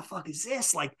 well, what the fuck is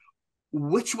this? Like,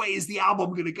 which way is the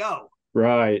album gonna go?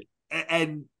 Right.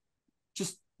 And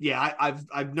just I've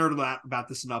nerded about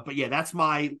this enough. But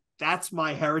that's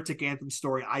my Heretic Anthem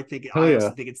story. I think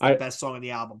it's the best song on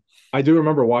the album. I do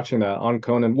remember watching that on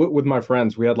Conan with my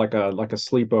friends. We had like a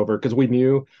sleepover because we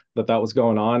knew that was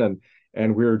going on,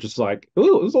 and we were just like,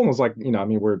 ooh, it was almost like,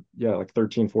 we're like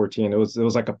 13, 14. It was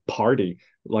like a party.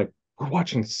 Like we're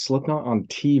watching Slipknot on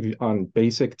TV, on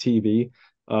basic TV.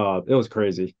 It was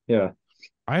crazy. Yeah.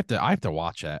 I have to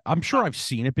watch that. I'm sure I've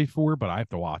seen it before, but I have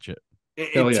to watch it.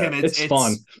 Tim, it's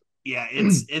fun. Yeah,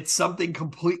 it's something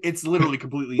complete. It's literally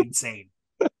completely insane,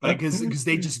 because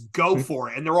they just go for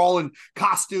it, and they're all in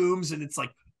costumes, and it's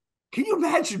like Can you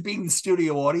imagine being the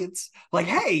studio audience? Like,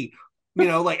 hey,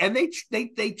 like, and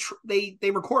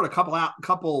they record a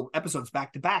couple episodes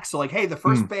back to back. So like, hey, the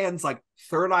first band's like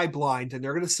Third Eye Blind, and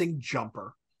they're gonna sing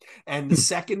Jumper, and the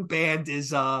second band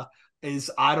is I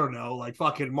don't know, like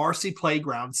fucking Marcy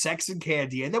Playground, Sex and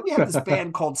Candy, and then we have this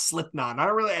band called Slipknot. And I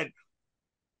don't really,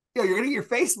 you're gonna get your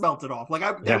face melted off. Like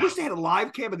I wish they had a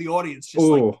live cam in the audience, just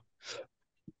like.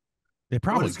 They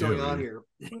probably what is going on here?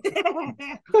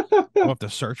 We'll have to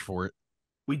search for it.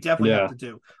 We definitely have to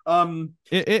do.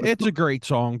 It's a great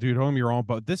song, dude. Don't get me wrong,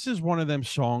 but this is one of them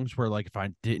songs where, like, if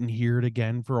I didn't hear it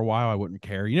again for a while, I wouldn't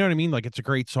care. You know what I mean? Like, it's a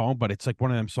great song, but it's like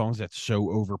one of them songs that's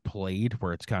so overplayed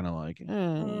where it's kind of like,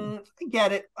 I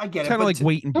get it. It's kind of like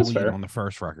Wait and Bleed on the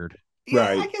first record. Yeah,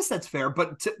 right. I guess that's fair.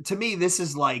 But to me, this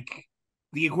is like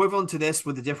the equivalent to this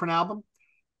with a different album.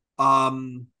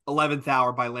 11th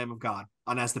Hour by Lamb of God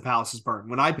on As the Palaces Burn.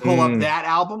 When I pull up that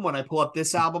album, when I pull up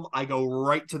this album, I go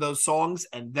right to those songs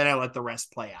and then I let the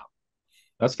rest play out.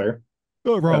 That's fair.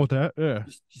 Nothing wrong with that. Yeah.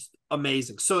 Just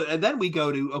amazing. So, and then we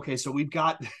go to, okay, so we've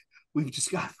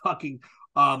just got fucking,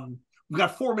 we've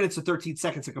got 4 minutes and 13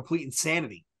 seconds of complete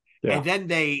insanity. Yeah. And then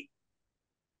they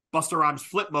Busta Rhymes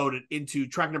flip mode it into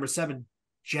track number 7,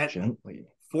 Gently.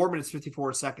 4 minutes,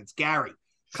 54 seconds. Garry,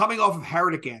 coming off of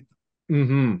Heretic Anthem.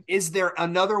 Mm-hmm. Is there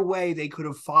another way they could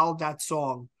have followed that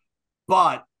song,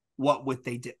 but what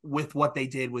they did with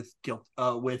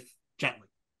Gently?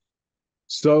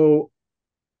 So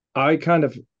I kind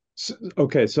of so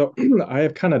I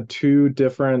have kind of two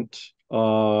different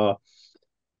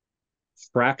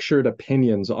fractured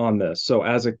opinions on this. So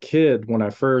as a kid, when I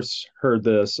first heard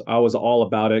this, I was all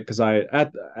about it because I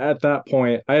at that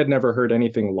point I had never heard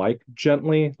anything like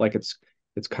Gently. Like it's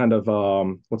kind of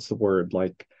what's the word,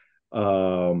 like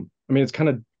I mean, it's kind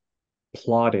of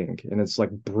plotting and it's like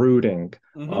brooding.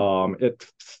 It,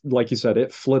 like you said,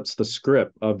 it flips the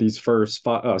script of these first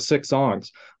 6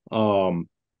 songs,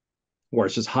 where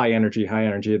it's just high energy,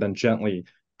 then gently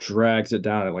drags it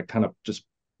down. It like kind of just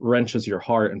wrenches your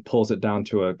heart and pulls it down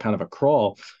to a kind of a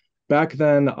crawl. Back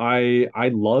then, I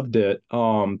loved it.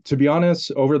 To be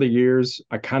honest, over the years,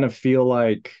 I kind of feel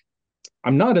like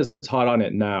I'm not as hot on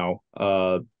it now,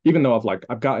 even though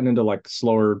I've gotten into like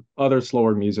slower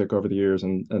music over the years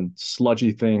and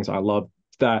sludgy things. I love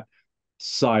that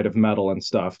side of metal and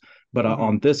stuff. But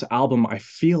on this album, I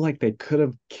feel like they could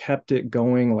have kept it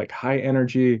going like high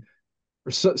energy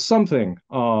or something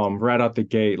right out the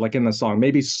gate, like in the song.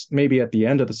 Maybe at the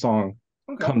end of the song,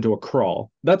 come to a crawl.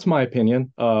 That's my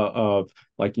opinion of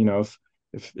like,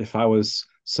 if I was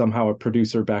somehow a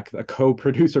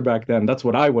co-producer back then, that's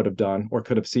what I would have done or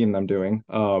could have seen them doing.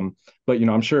 But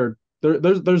I'm sure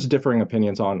there's differing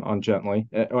opinions on Gently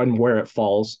and where it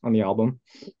falls on the album.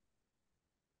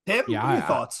 Tim, what are your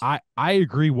thoughts? I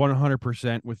agree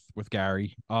 100% with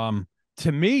Garry.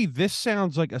 To me, this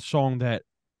sounds like a song that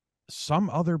some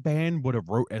other band would have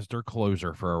wrote as their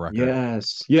closer for a record.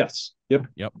 Yes.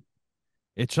 Yep.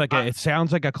 It's like it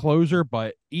sounds like a closer,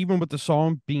 but even with the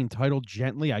song being titled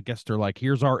Gently, I guess they're like,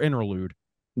 here's our interlude.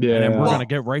 Yeah. And then we're going to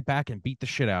get right back and beat the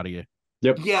shit out of you.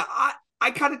 Yep. Yeah,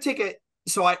 I kind of take it.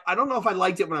 So I don't know if I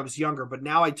liked it when I was younger, but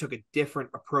now I took a different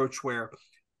approach where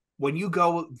when you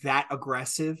go that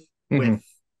aggressive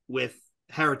with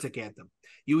Heretic Anthem,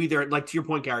 you either, like to your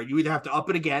point, Garry, you either have to up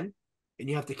it again and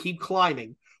you have to keep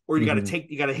climbing, or you got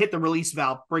to hit the release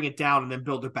valve, bring it down, and then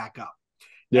build it back up.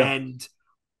 Yeah. And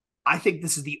I think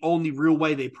this is the only real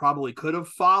way they probably could have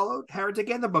followed Heretic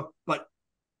Anthem, but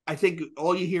I think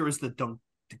all you hear is the dunk,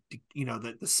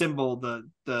 the symbol,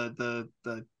 the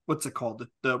what's it called?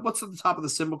 The what's at the top of the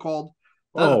symbol called?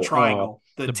 The triangle,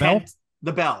 the bell,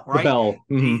 the bell, right? The bell.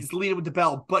 He's leading with the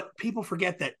bell, but people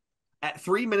forget that at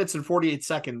 3 minutes and 48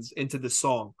 seconds into this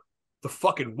song, the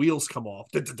fucking wheels come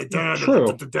off.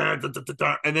 True.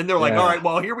 And then they're like, all right,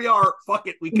 well, here we are. Fuck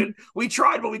it. We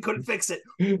tried, but we couldn't fix it.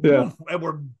 Yeah. And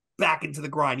we're back into the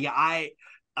grind. Yeah, I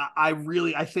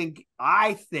think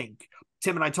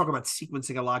Tim and I talk about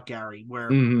sequencing a lot, Garry, where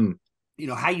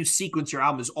how you sequence your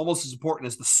album is almost as important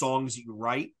as the songs you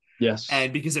write. Yes.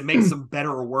 And because it makes them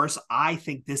better or worse, I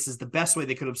think this is the best way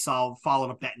they could have followed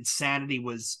up that insanity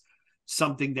was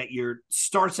something that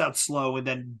starts out slow and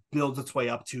then builds its way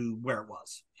up to where it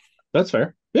was. That's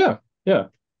fair. Yeah.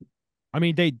 I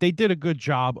mean, they did a good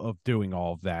job of doing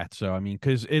all of that. So, I mean,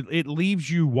 because it leaves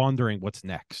you wondering what's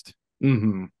next.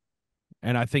 Mm-hmm.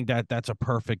 And I think that's a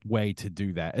perfect way to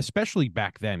do that, especially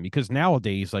back then, because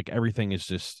nowadays, like, everything is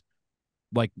just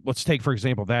like, let's take, for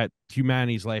example, that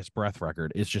Humanity's Last Breath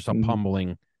record is just a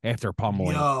pummeling after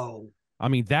pummeling. Yo. I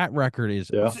mean, that record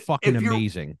is fucking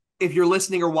amazing. If you're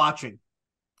listening or watching,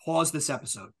 pause this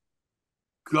episode.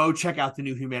 go check out the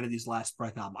new Humanity's Last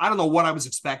Breath album. I don't know what I was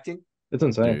expecting. It's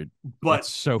insane, dude. But it's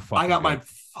so fucking I got good. my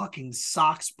fucking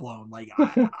socks blown. Like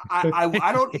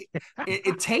I don't.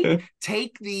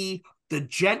 Take the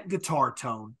gent guitar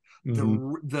tone,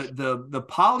 the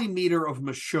polymeter of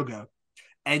Meshuggah,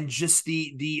 and just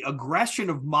the aggression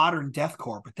of modern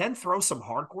deathcore, but then throw some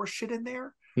hardcore shit in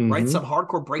there, right? Some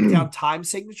hardcore breakdown time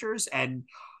signatures, and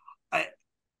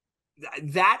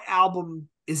that album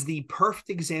is the perfect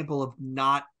example of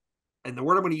not, and the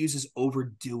word I'm going to use is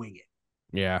overdoing it.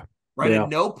 Yeah. Right. Yeah. At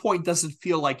no point does it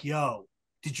feel like, yo,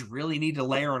 did you really need to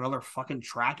layer another fucking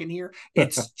track in here?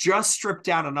 It's just stripped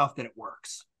down enough that it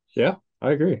works. Yeah,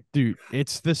 I agree. Dude,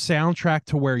 it's the soundtrack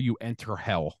to where you enter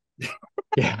hell.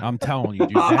 Yeah. I'm telling you,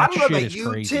 dude. That I don't know shit about is you,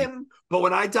 crazy. Tim, but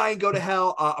when I die and go to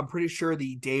hell, I'm pretty sure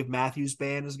the Dave Matthews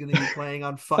Band is going to be playing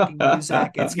on fucking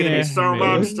Muzak. It's going to be so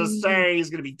much to say. He's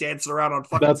going to be dancing around on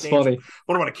fucking That's stage. funny.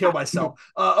 I want to kill myself.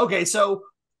 Okay, so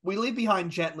we leave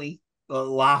behind Gently,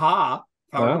 Laha,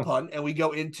 power the pun, and we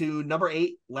go into number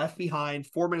 8, Left Behind,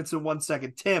 4 minutes and 1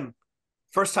 second. Tim,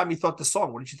 first time you thought the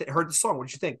song, what did you heard the song? What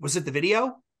did you think? Was it the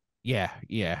video? Yeah.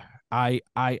 I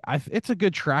it's a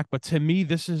good track, but to me,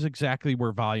 this is exactly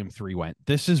where Volume 3 went.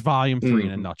 This is Volume 3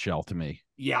 in a nutshell to me.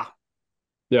 Yeah.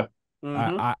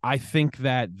 I think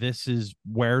that this is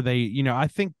where they, I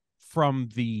think from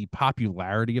the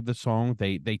popularity of the song,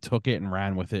 they took it and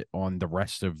ran with it on the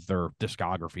rest of their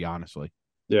discography, honestly.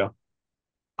 Yeah.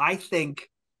 I think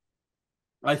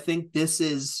this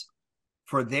is,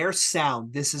 for their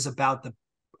sound, this is about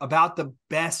the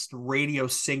best radio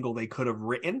single they could have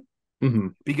written,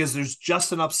 because there's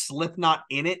just enough Slipknot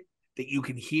in it that you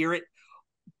can hear it,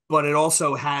 but it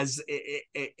also has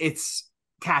it's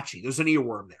catchy. There's an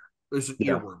earworm there.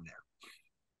 Earworm there.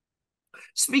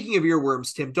 Speaking of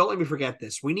earworms, Tim, don't let me forget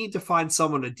this. We need to find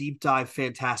someone to deep dive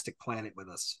Fantastic Planet with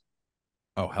us.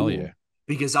 Oh, hell yeah.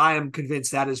 Because I am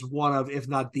convinced that is one of, if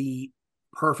not the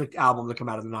perfect album to come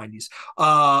out of the 90s.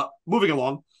 Moving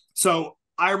along. So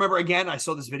I remember, again, I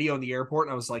saw this video in the airport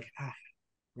and I was like,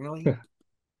 really?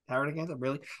 Tired again?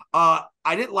 Really? I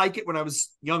didn't like it when I was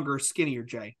younger, skinnier,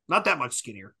 Jay. Not that much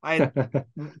skinnier. I had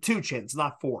 2 chins,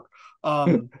 not 4.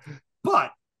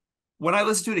 But when I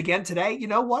listened to it again today, you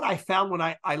know what? I found when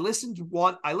I listened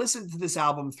to this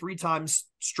album 3 times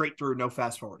straight through, no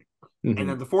fast forwarding. And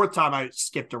then the 4th time I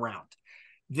skipped around.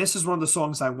 This is one of the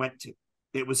songs I went to.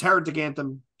 It was Heretic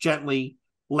Anthem, Gently,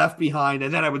 Left Behind,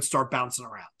 and then I would start bouncing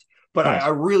around. But nice. I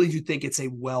really do think it's a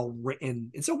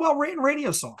well-written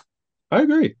radio song. I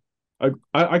agree.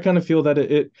 I kind of feel that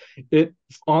it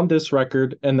on this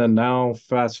record, and then now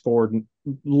fast forward,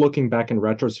 looking back in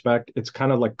retrospect, it's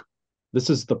kind of like this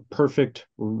is the perfect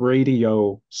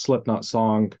radio Slipknot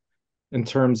song in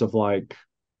terms of like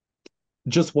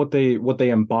just what they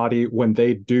embody when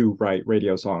they do write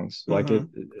radio songs. Like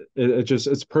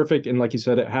it's perfect, and like you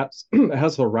said, it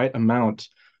has the right amount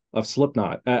of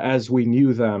Slipknot as we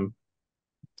knew them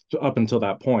up until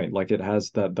that point. Like it has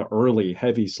the early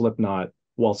heavy Slipknot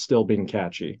while still being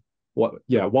catchy.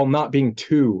 While not being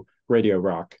too radio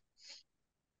rock.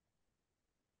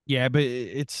 Yeah, but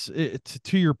it's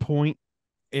to your point.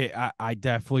 I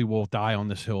definitely will die on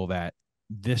this hill that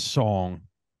this song,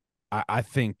 I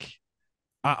think,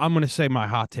 I'm going to say my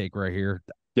hot take right here.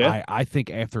 Yeah, I think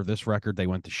after this record they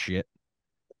went to shit.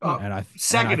 And I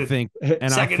think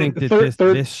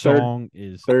this song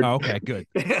is okay, good.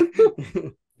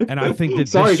 And I think that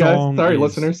sorry this song guys, sorry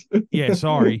listeners. Yeah,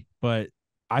 sorry, but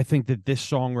I think that this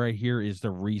song right here is the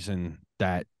reason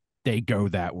that they go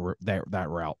that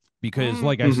route. Because,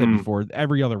 like I said before,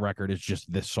 every other record is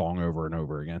just this song over and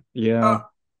over again. Yeah,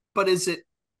 but is it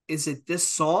this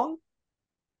song,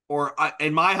 or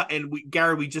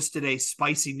Garry? We just did a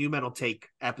spicy nu metal take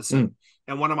episode,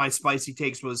 and one of my spicy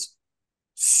takes was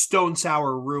Stone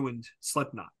Sour ruined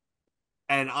Slipknot,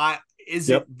 and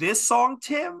it this song,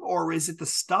 Tim, or is it the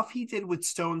stuff he did with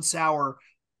Stone Sour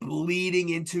bleeding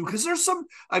into? Because there's some,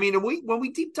 when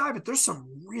we deep dive it, there's some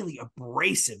really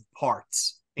abrasive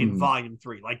parts in Volume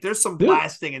 3. Like there's some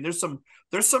blasting and there's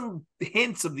some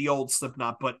hints of the old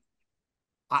Slipknot, but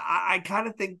I kind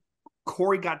of think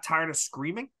Corey got tired of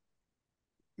screaming.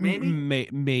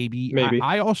 Maybe.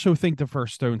 I also think the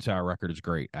first Stone Sour record is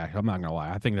great. I'm not gonna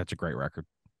lie. I think that's a great record.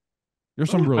 There's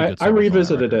some really good songs. I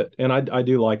revisited it and I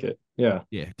do like it. Yeah.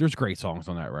 Yeah, there's great songs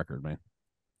on that record, man.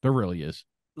 There really is.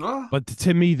 But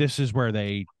to me, this is where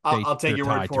I'll take your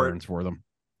word for them.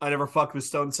 I never fucked with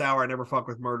Stone Sour. I never fucked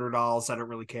with Murder Dolls. I don't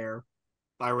really care.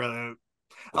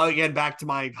 Again, back to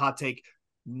my hot take.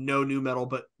 No nu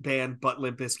metal band but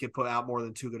Limp Bizkit put out more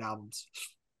than 2 good albums.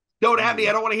 Don't at me.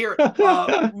 I don't want to hear it.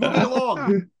 Moving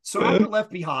along. So after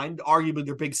Left Behind, arguably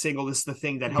their big single, this is the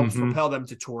thing that helps propel them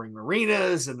to touring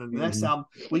arenas. And then the next album,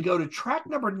 we go to track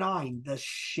number 9, The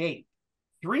Shape.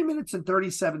 3 minutes and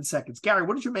 37 seconds. Garry,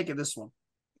 what did you make of this one?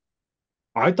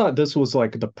 I thought this was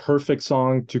like the perfect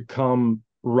song to come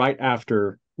right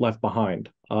after Left Behind.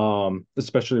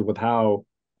 Especially with how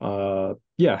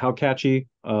how catchy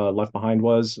Left Behind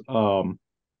was.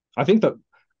 I think that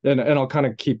and I'll kind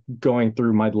of keep going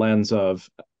through my lens of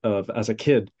as a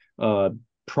kid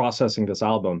processing this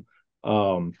album.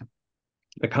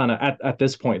 The kind of at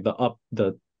this point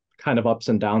the kind of ups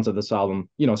and downs of this album,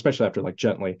 especially after like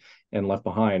Gently and Left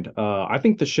Behind. I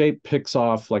think The Shape picks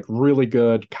off like really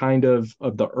good kind of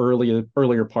the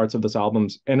earlier parts of this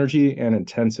album's energy and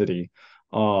intensity.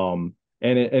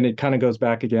 And it kind of goes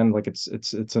back again, like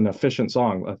it's an efficient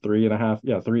song, a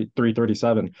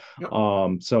 337. Yep.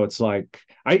 So it's like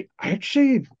I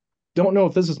actually don't know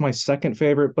if this is my second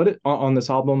favorite, but on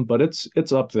this album, but it's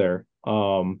up there.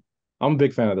 I'm a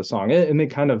big fan of the song, and they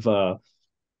kind of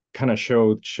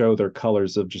show their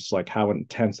colors of just like how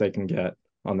intense they can get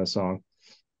on this song.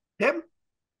 Yep.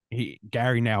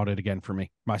 Garry nailed it again for me.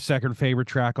 My second favorite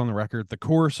track on the record. The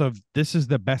chorus of this is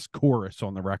the best chorus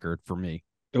on the record for me.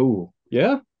 Oh,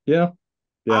 yeah.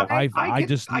 I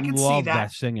just love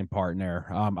that singing part in there.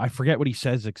 I forget what he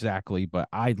says exactly, but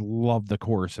I love the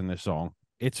chorus in this song.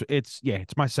 It's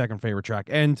my second favorite track,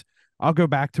 and I'll go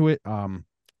back to it. My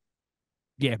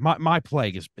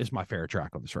Plague is my favorite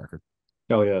track on this record.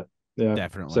 Oh yeah,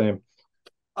 definitely. Same.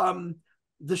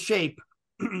 The Shape.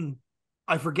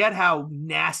 I forget how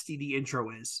nasty the intro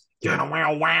is. Yeah.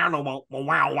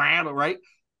 Right.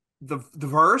 The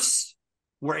verse,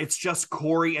 where it's just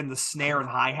Corey and the snare and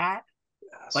hi-hat.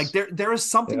 Yes. Like there is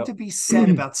something to be said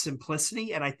about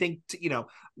simplicity. And I think, and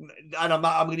I'm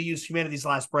going to use Humanity's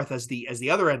Last Breath as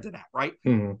the other end of that, right?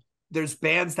 Mm-hmm. There's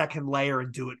bands that can layer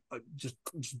and do it just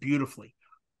beautifully.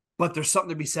 But there's something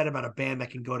to be said about a band that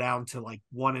can go down to like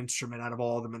one instrument out of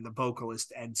all of them and the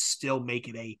vocalist and still make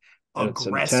it a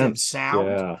aggressive sound.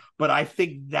 Yeah. But I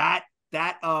think that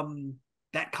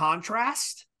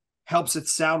contrast helps it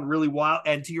sound really wild.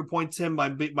 And to your point, Tim, my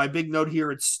big note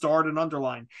here, it's starred and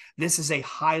underlined. This is a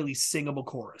highly singable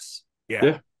chorus.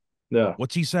 Yeah.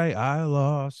 What's he say? I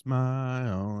lost my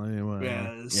only way.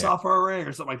 Yeah, sophomore ring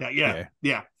or something like that.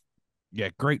 Yeah.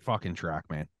 Great fucking track,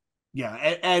 man. Yeah,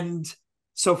 and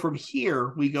so from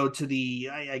here we go to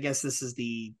I guess this is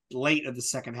the late of the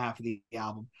second half of the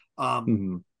album.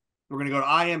 We're gonna go to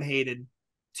I Am Hated,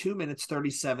 2 minutes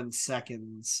 37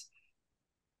 seconds.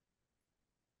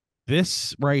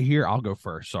 This right here, I'll go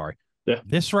first. Sorry. Yeah.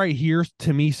 This right here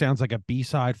to me sounds like a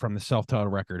B-side from the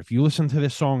self-titled record. If you listen to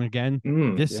this song again,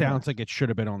 this sounds like it should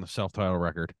have been on the self-titled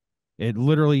record. It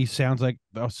literally sounds like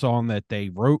a song that they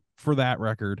wrote for that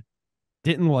record,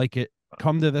 didn't like it,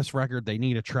 come to this record, they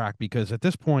need a track, because at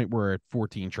this point we're at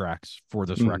 14 tracks for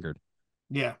this record.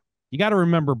 Yeah. You got to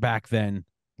remember back then,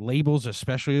 labels,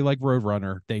 especially like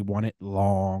Roadrunner, they wanted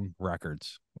long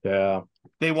records. Yeah.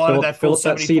 They wanted that full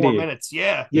 74 minutes.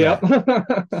 Yeah.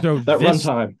 So that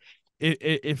runtime.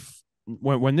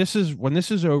 When this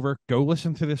is over, go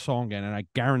listen to this song again, and I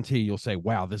guarantee you'll say,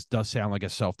 wow, this does sound like a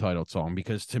self-titled song,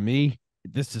 because to me,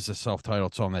 this is a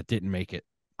self-titled song that didn't make it.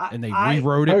 And they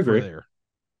rewrote it for there.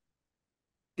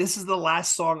 This is the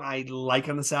last song I like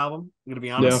on this album. I'm going to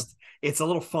be honest. Yeah. It's a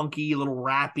little funky, a little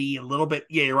rappy, a little bit.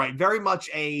 Yeah, you're right. Very much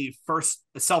a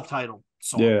self-titled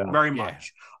song. Yeah. Very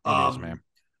much. It is, man.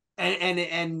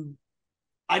 And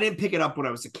I didn't pick it up when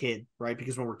I was a kid, right?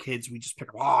 Because when we're kids, we just pick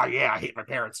up, oh, yeah, I hate my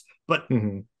parents. But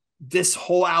this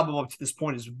whole album up to this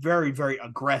point is very, very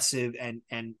aggressive and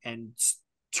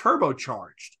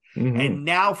turbocharged. And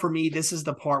now for me, this is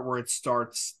the part where it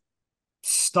starts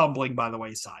stumbling by the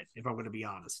wayside, if I'm going to be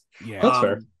honest. Yeah, that's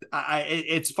fair.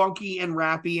 It's funky and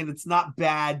rappy, and it's not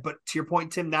bad. But to your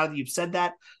point, Tim, now that you've said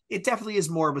that, it definitely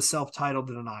is more of a self-titled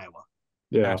than an Iowa.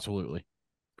 Yeah, absolutely.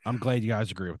 I'm glad you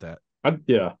guys agree with that.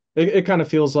 It kind of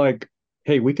feels like,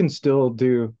 hey, we can still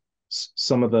do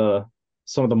some of the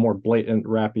more blatant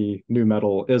rappy nu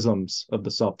metal isms of the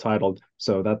self-titled.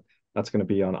 So that's going to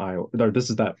be on Iowa.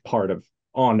 This is that part of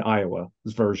on Iowa's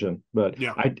version, but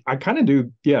I kind of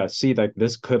do see that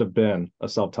this could have been a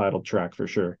self-titled track for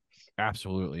sure.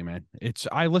 Absolutely, man.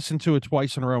 I listened to it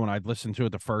twice in a row, and I'd listened to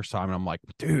it the first time and I'm like,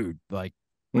 dude, like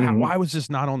why was this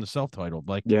not on the self-titled?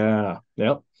 Like,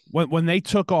 when they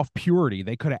took off Purity,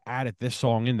 they could have added this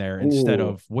song in there instead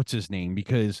of what's his name,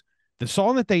 because the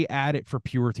song that they added for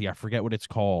Purity, I forget what it's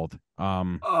called.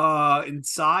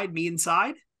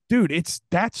 Inside. Dude,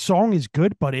 that song is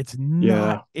good, but it's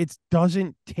not. It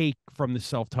doesn't take from the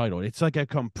self-titled. It's like a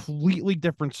completely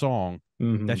different song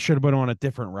that should have been on a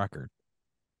different record.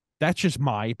 That's just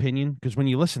my opinion, because when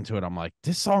you listen to it, I'm like,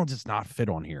 this song does not fit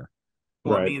on here.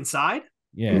 What, Me Inside?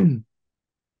 Yeah.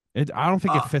 I don't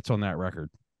think it fits on that record.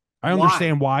 I Why?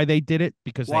 understand why they did it,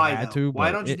 because they had to.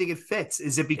 Why don't you think it fits?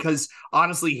 Is it because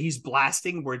honestly he's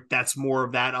blasting where that's more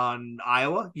of that on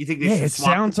Iowa? You think they should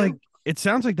swap it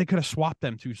sounds like they could have swapped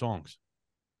them two songs.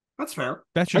 That's fair.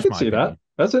 That's just I could see opinion. that.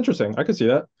 That's interesting. I could see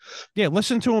that. Yeah,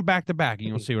 listen to them back to back and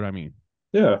you'll see what I mean.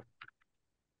 Yeah.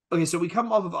 Okay, so we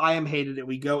come off of I Am Hated and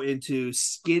we go into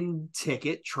Skin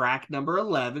Ticket, track number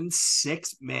 11.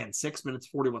 6 minutes,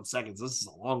 41 seconds. This is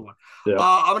a long one. Yeah.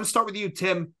 I'm going to start with you,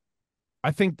 Tim.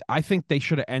 I think they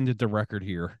should have ended the record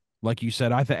here. Like you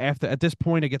said, at this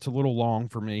point, it gets a little long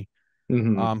for me.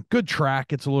 Good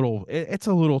track. It's a little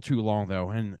too long though.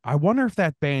 And I wonder if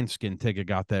that band Skin Ticket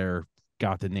got the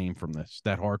name from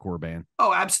that hardcore band.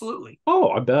 Oh, absolutely. Oh,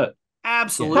 I bet.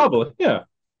 Absolutely. Probably. Yeah.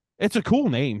 It's a cool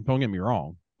name. Don't get me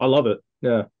wrong. I love it.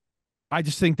 Yeah. I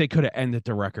just think they could have ended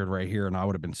the record right here and I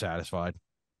would have been satisfied.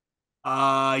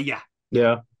 Yeah.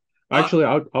 Yeah. Actually,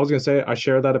 I was going to say I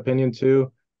share that opinion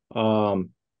too.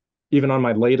 Even on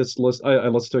my latest list, I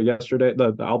listened to it yesterday,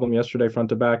 the album yesterday, front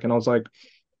to back, and I was like,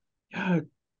 yeah,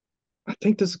 I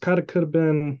think this kind of could have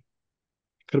been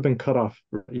cut off,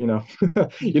 maybe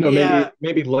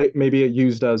it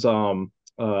used as a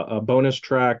bonus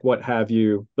track, what have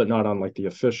you, but not on like the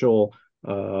official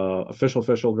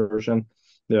version.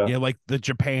 Yeah, like the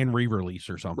Japan re-release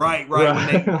or something. Right.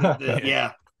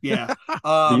 Yeah.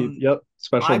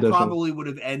 Special edition. I probably would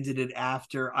have ended it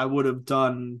after. I would have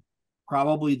done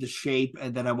probably The Shape,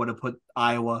 and then I would have put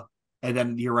Iowa, and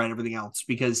then you're right, everything else,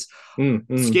 because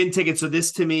Skin Ticket. So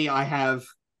this, to me, I have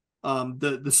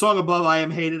the song above I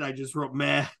Am Hated, I just wrote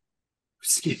meh.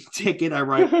 Skin Ticket, I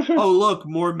write, oh look,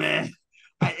 more meh.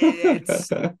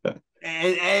 It's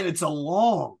and it's a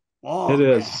long it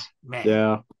is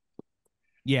meh.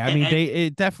 Yeah, I mean,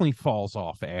 it definitely falls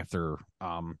off after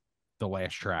the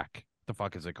last track. The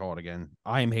fuck is it called again?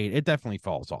 I Am Hated. It definitely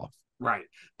falls off. Right.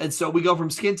 And so we go from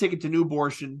Skin Ticket to New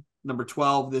Abortion, number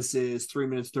 12. This is 3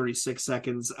 minutes, 36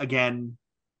 seconds. Again,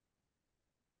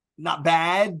 not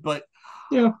bad, but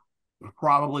yeah,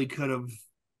 probably could have.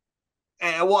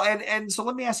 And so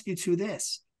let me ask you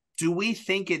this. Do we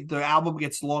think the album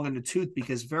gets long in the tooth?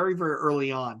 Because very, very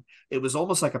early on, it was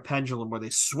almost like a pendulum where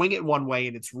they swing it one way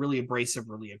and it's really abrasive,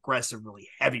 really aggressive, really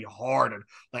heavy, hard, and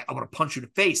like, I want to punch you in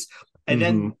the face. And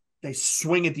then they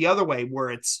swing it the other way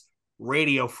where it's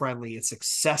radio friendly, it's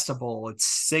accessible, it's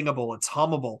singable, it's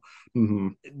hummable.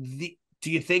 Do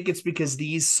you think it's because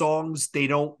these songs, they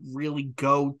don't really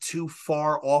go too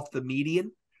far off the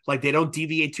median? Like they don't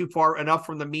deviate too far enough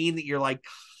from the mean that you're like,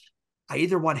 I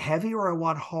either want heavy or I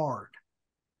want hard.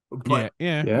 But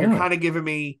you're kind of giving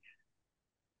me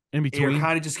in between. You're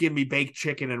kind of just giving me baked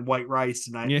chicken and white rice,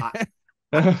 and I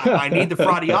need the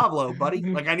Fra Diavolo, buddy.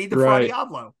 Like I need the Fra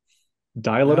Diavolo.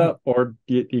 Dial it up, or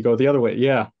you go the other way.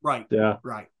 Yeah. Right. Yeah.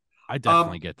 Right. I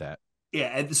definitely get that.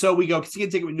 Yeah. And so we go Skin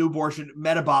Ticket with New Abortion.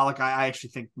 Metabolic. I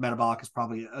actually think Metabolic is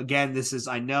probably, again, this is,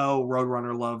 I know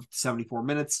Roadrunner loved 74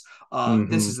 minutes.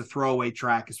 This is a throwaway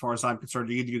track as far as I'm concerned.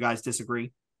 Do you guys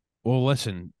disagree? Well,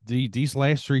 listen, these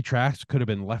last three tracks could have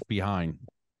been left behind.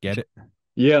 Get it?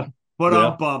 Yeah. But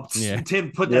I'm bumped. Yeah.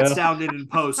 Tim, put that sound in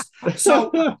post.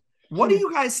 So what do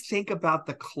you guys think about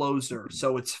the closer?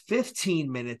 So it's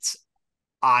 15 minutes,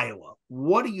 Iowa.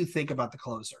 What do you think about the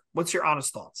closer? What's your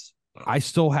honest thoughts? I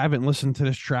still haven't listened to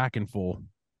this track in full.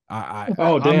 I'm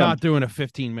not doing a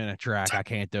 15-minute track. I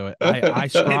can't do it. I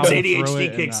scroll through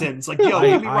ADHD kicks in. It's like, yo,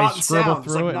 give me rotten sounds.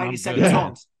 It's like 90-second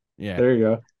songs. Yeah. There you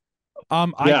go.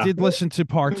 I did listen to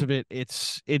parts of it.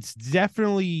 It's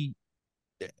definitely,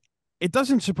 it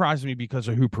doesn't surprise me because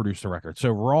of who produced the record. So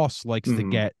Ross likes to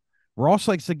get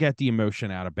the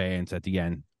emotion out of bands at the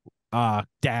end.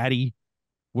 Daddy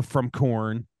from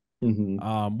Korn.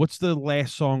 What's the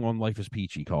last song on Life is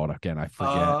Peachy called again? I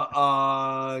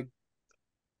forget.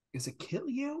 Is it Kill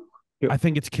You? I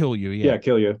think it's Kill You. Yeah,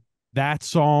 Kill You. That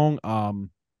song,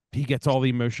 he gets all the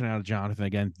emotion out of Jonathan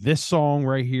again. This song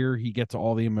right here, he gets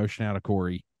all the emotion out of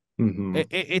Corey.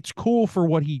 It's cool for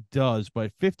what he does,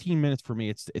 but 15 minutes for me,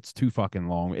 it's too fucking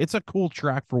long. It's a cool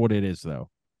track for what it is, though.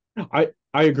 I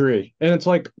agree, and it's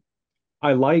like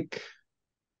I like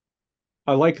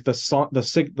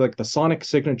the sonic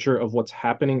signature of what's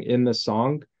happening in the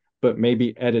song, but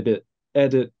maybe edit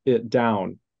it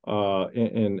down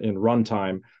in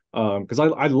runtime. Because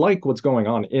I like what's going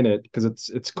on in it, because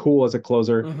it's cool as a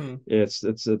closer. It's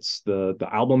the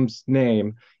album's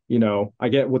name. I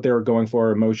get what they were going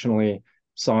for emotionally.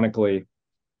 sonically,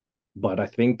 but I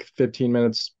think 15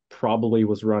 minutes probably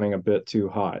was running a bit too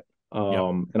hot.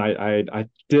 Yep. And I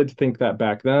did think that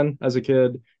back then as a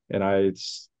kid, and I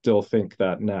still think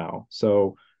that now.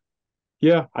 So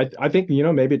yeah, I think,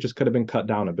 maybe it just could have been cut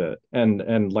down a bit.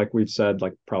 And like we've said,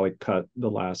 like probably cut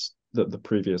the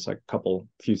previous like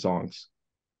few songs.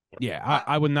 Yeah,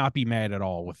 I would not be mad at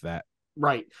all with that.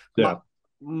 Right. Yeah.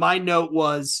 My note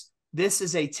was, this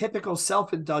is a typical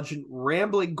self-indulgent,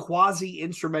 rambling,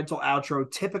 quasi-instrumental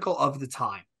outro, typical of the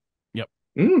time. Yep.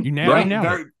 You nailed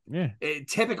very, it. Yeah.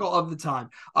 Typical of the time.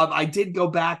 I did go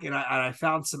back and I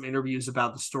found some interviews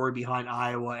about the story behind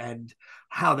Iowa and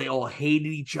how they all hated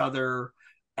each other.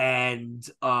 And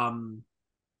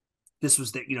this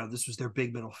was their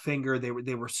big middle finger.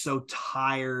 They were so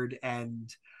tired. And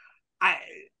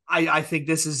I think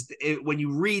this is it, when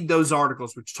you read those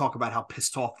articles which talk about how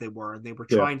pissed off they were and they were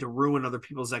trying to ruin other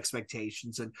people's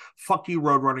expectations and fuck you,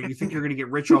 Roadrunner, you think you're going to get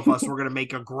rich off us, we're going to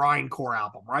make a grindcore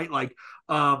album, right? Like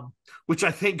which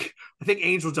I think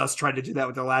Angel Dust tried to do that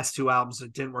with their last two albums.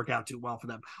 It didn't work out too well for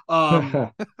them.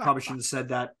 Probably shouldn't have said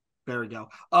that. There we go.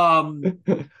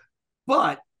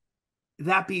 But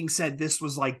that being said, this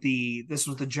was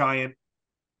the giant,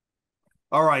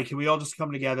 all right, can we all just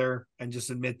come together and just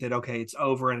admit that, okay, it's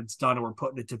over and it's done and we're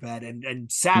putting it to bed?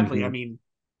 And sadly, I mean,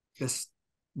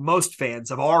 most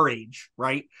fans of our age,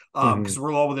 right? Because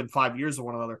we're all within 5 years of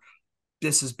one another.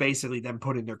 This is basically them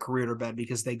putting their career to bed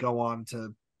because they go on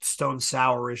to Stone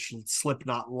Sourish and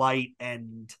Slipknot Light,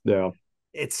 and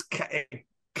it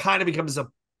kind of becomes a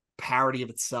parody of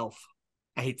itself.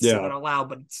 I hate to say that out loud,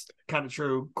 but it's kind of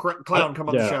true. Clown, come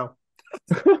on the show.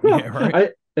 Yeah,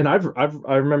 right.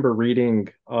 I remember reading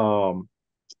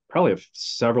probably a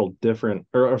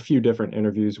few different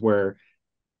interviews where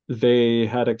they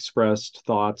had expressed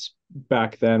thoughts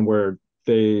back then where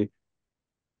they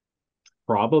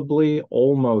probably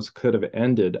almost could have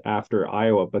ended after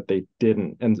Iowa, but they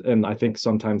didn't. And I think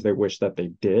sometimes they wish that they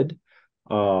did.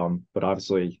 But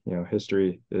obviously,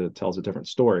 history tells a different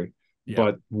story. Yeah.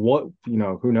 But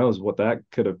who knows what that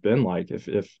could have been like if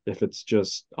it's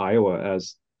just Iowa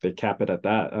as they cap it at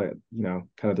that, kind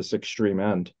of this extreme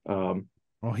end.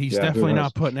 Well, he's definitely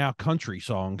not putting out country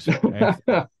songs.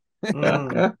 What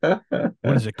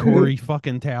is it, Corey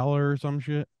fucking Taylor or some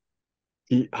shit?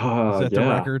 Is that the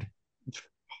record?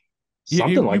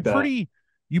 Something like that.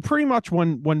 You pretty much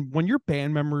when your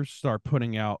band members start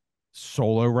putting out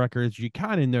solo records, you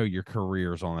kind of know your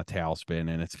career's on a tailspin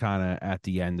and it's kind of at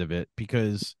the end of it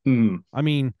because I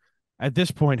mean, at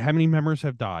this point, how many members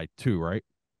have died? 2, right?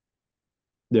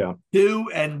 Yeah.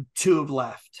 2 and 2 have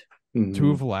left. 2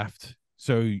 have left.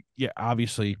 So yeah,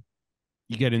 obviously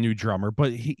you get a new drummer,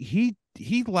 but he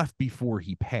left before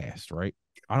he passed, right?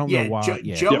 I don't know why.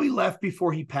 Joey left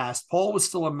before he passed. Paul was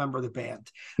still a member of the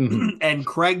band. And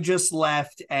Craig just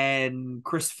left and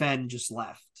Chris Fenn just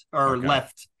left.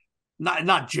 Left.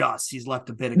 Not just, he's left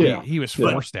a bit ago. Yeah, he was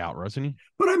forced out, wasn't he?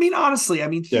 But I mean, honestly,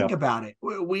 think about it.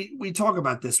 We talk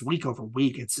about this week over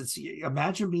week. It's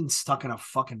imagine being stuck in a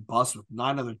fucking bus with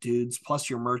 9 other dudes, plus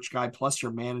your merch guy, plus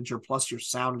your manager, plus your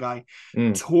sound guy,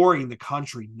 touring the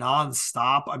country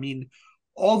nonstop. I mean,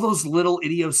 all those little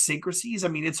idiosyncrasies. I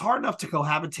mean, it's hard enough to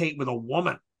cohabitate with a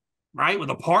woman, right?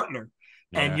 With a partner.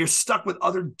 Yeah. And you're stuck with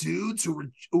other dudes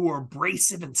who are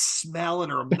abrasive and smell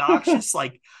and are obnoxious.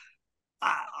 Like,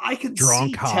 I can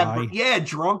drunk, see high.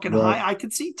 Drunk and high. I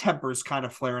could see tempers kind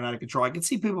of flaring out of control. I could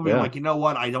see people being like, you know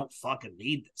what? I don't fucking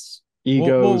need this.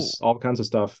 Egos, all kinds of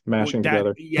stuff mashing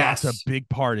together. Yes. That's a big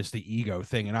part, is the ego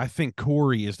thing. And I think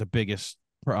Corey is the biggest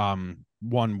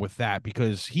one with that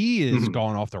because he is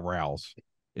gone off the rails,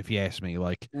 if you ask me.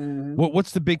 Like,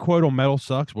 what's the big quote on Metal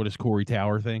Sucks? What does Corey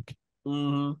Taylor think?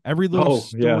 Every little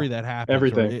story that happens,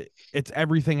 everything. It's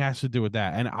everything has to do with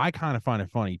that, and I kind of find it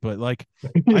funny. But like,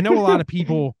 I know a lot of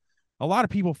people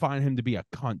find him to be a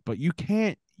cunt, but you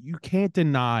can't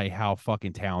deny how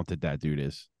fucking talented that dude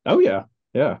is. Oh yeah,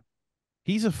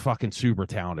 he's a fucking super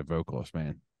talented vocalist,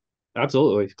 man.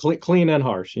 Absolutely, clean and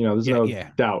harsh. There's no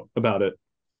doubt about it.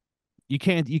 You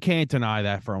can't deny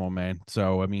that from him, man.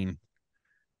 So I mean.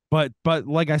 But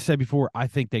like I said before, I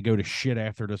think they go to shit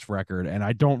after this record, and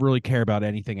I don't really care about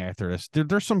anything after this.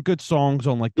 There's some good songs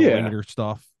on like the later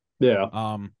stuff.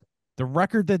 Yeah. The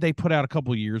record that they put out a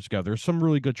couple of years ago, there's some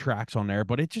really good tracks on there,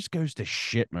 but it just goes to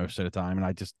shit most of the time, and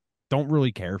I just don't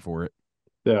really care for it.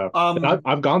 Yeah.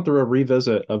 I've gone through a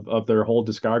revisit of their whole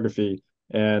discography,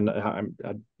 and I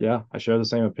share the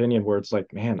same opinion where it's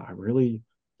like, man, I really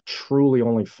truly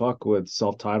only fuck with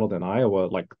Self-Titled and Iowa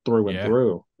like through and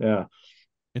through. Yeah.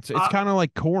 It's kind of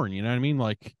like Korn, you know what I mean?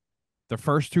 Like the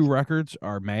first two records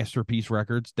are masterpiece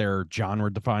records. They're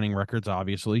genre-defining records,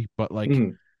 obviously, but like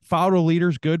Follow the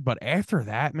Leader's good. But after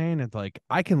that, man, it's like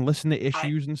I can listen to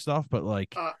Issues and stuff, but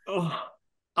like I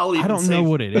don't know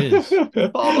what it is.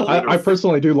 I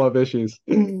personally do love Issues.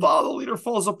 Follow the Leader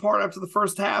falls apart after the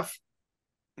first half.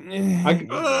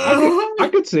 I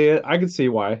could see it. I could see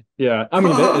why. Yeah, I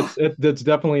mean, it's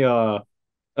definitely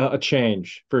a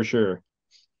change for sure.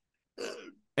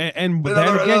 And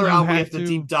another then again, album we have to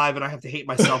deep dive, and I have to hate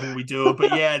myself when we do it.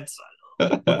 But yeah, it's.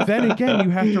 But then again, you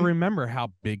have to remember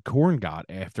how big Korn got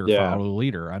after Follow the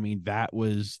Leader. I mean,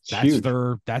 that's huge.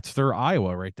 their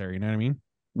Iowa right there. You know what I mean?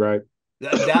 Right.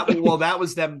 That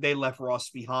was them. They left Ross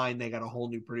behind. They got a whole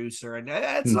new producer, and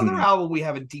it's another album we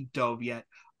haven't deep dove yet.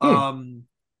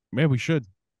 Maybe we should.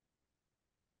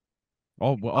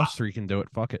 Us three can do it.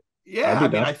 Fuck it. Yeah, I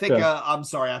mean, I think I'm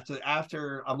sorry.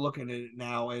 After I'm looking at it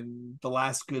now, and the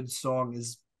last good song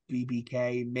is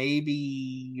BBK. Maybe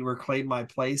You Reclaim My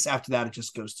Place. After that, it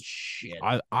just goes to shit.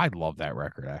 I love that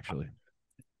record, actually.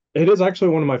 It is actually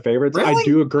one of my favorites. Really? I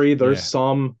do agree. There's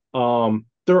some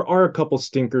there are a couple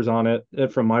stinkers on it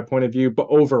from my point of view, but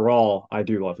overall, I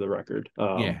do love the record.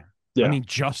 Yeah. I mean,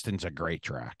 Justin's a great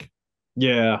track.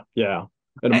 Yeah,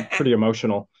 and pretty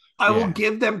emotional. I will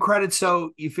give them credit.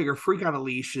 So you figure Freak on a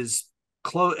Leash is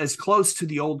as close to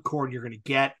the old Korn you're going to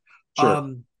get.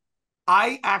 Sure.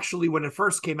 I actually, when it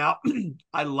first came out,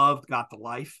 I loved Got the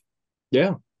Life.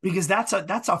 Yeah. Because that's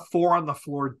a 4 on the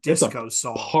floor disco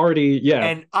song. Party, yeah.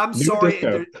 And I'm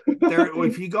sorry,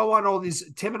 if you go on all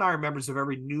these, Tim and I are members of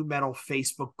every nu metal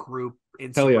Facebook group,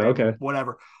 Instagram,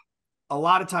 whatever. A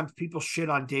lot of times people shit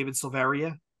on David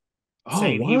Silveria,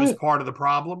 saying he was part of the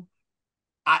problem.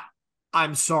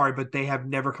 I'm sorry, but they have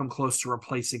never come close to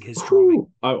replacing his drumming.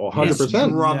 100%. His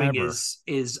drumming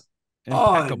is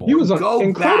impeccable. He was go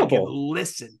incredible. Back and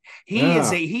listen. He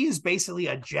is basically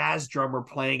a jazz drummer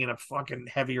playing in a fucking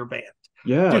heavier band.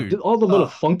 Yeah, dude, all the little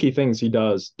funky things he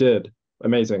did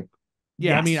amazing.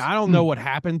 Yeah, yes. I mean, I don't know what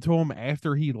happened to him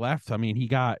after he left. I mean, he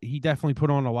definitely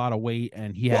put on a lot of weight,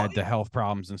 and he had the health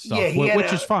problems and stuff,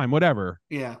 which is fine, whatever.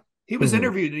 Yeah. He was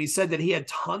interviewed, and he said that he had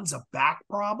tons of back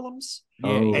problems.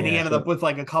 Yeah, and he ended up with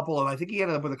like a couple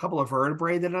of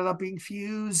vertebrae that ended up being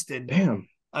fused. And damn,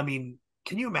 I mean,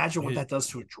 can you imagine what that does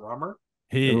to a drummer?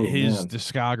 His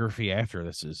discography after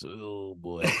this is, oh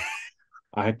boy.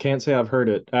 I can't say I've heard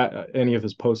it, any of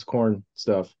his post-Korn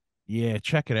stuff. Yeah,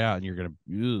 check it out, and you're gonna.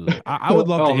 I would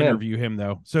love to interview him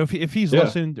though. So if he's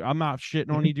listening, I'm not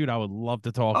shitting on you, dude. I would love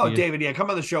to talk. Oh, to David, come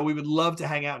on the show. We would love to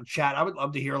hang out and chat. I would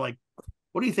love to hear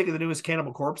what do you think of the newest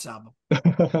Cannibal Corpse album?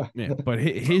 Yeah, but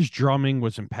his drumming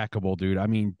was impeccable, dude. I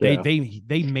mean,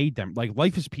 they made them like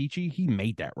Life is Peachy. He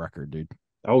made that record, dude.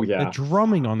 Oh yeah, the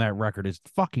drumming on that record is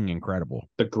fucking incredible.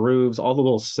 The grooves, all the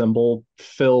little cymbal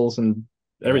fills, and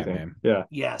everything. Man. Yeah.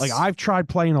 Yes. Like I've tried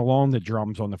playing along the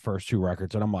drums on the first two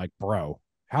records, and I'm like, bro,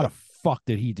 how the fuck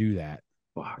did he do that?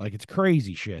 Fuck. Like it's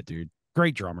crazy shit, dude.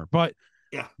 Great drummer. But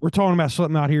yeah, we're talking about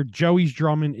Slipknot here. Joey's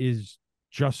drumming is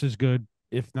just as good,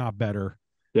 if not better.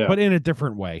 Yeah. But in a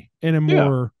different way, in a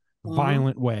more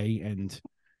violent way. And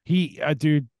he,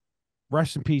 dude,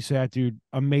 rest in peace, that dude.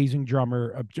 Amazing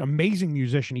drummer, amazing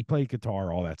musician. He played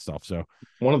guitar, all that stuff. So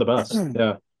one of the best.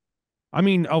 Yeah. I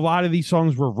mean, a lot of these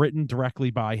songs were written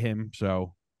directly by him.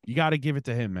 So you got to give it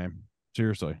to him, man.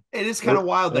 Seriously. It is kind of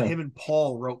wild that him and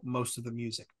Paul wrote most of the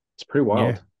music. It's pretty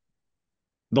wild. Yeah.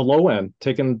 The low end,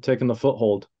 taking the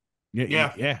foothold.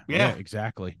 Yeah,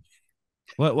 exactly.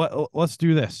 Let's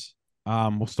do this.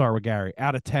 We'll start with Garry.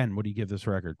 Out of 10, what do you give this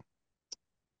record?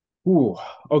 Ooh,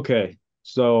 okay.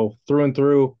 So through and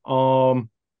through,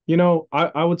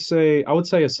 I would say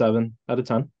a 7 out of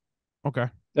 10. Okay.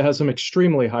 It has some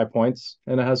extremely high points,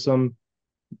 and it has some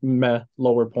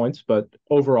lower points, but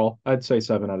overall, I'd say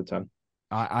 7 out of 10.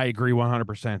 I agree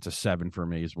 100%. It's a 7 for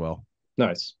me as well.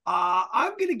 Nice.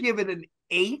 I'm gonna give it an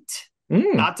 8.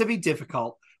 Not to be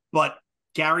difficult, but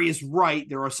Garry is right.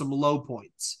 There are some low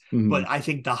points, but I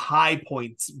think the high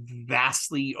points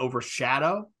vastly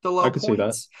overshadow the low points. See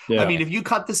that. Yeah. I mean, if you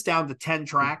cut this down to 10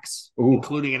 tracks,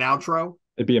 including an outro,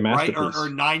 it'd be a masterpiece. Right? Or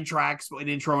 9 tracks, an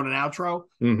intro and an outro,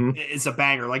 it's a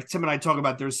banger. Like Tim and I talk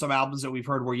about, there's some albums that we've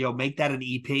heard where, make that an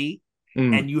EP,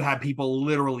 and you have people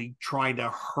literally trying to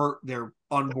hurt their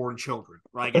unborn children.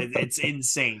 Right? It's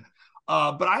insane.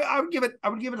 But I would give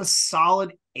it a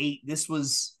solid 8. This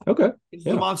was the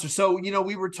monster. So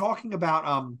we were talking about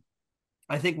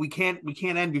I think we can't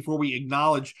end before we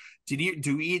acknowledge. Did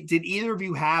either of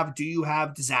you have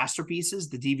Disaster Pieces,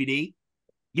 the DVD?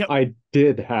 Yep, I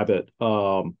did have it.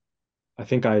 I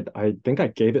think I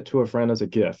gave it to a friend as a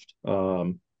gift.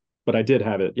 but I did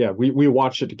have it. Yeah, we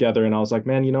watched it together, and I was like,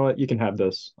 man, you know what? You can have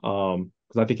this. Because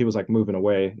I think he was like moving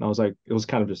away, and I was like, it was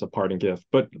kind of just a parting gift.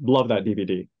 But love that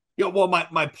DVD. Yeah, well,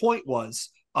 my point was,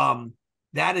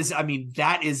 that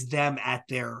is them at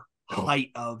their height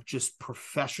of just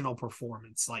professional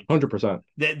performance. Like 100%.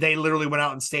 they literally went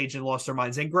out on stage and lost their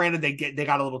minds. And granted, they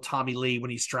got a little Tommy Lee when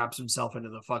he straps himself into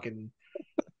the fucking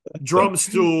drum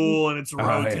stool and it's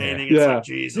rotating. It's like,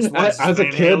 Jesus. As a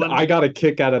kid, I got a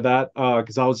kick out of that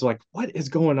because I was like, what is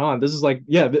going on? This is like,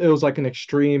 yeah, it was like an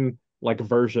extreme like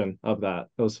version of that.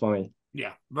 It was funny.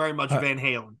 Yeah, very much Van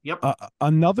Halen. Yep.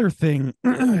 Another thing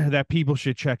that people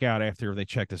should check out after they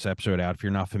check this episode out, if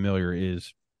you're not familiar,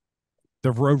 is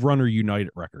the Roadrunner United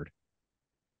record.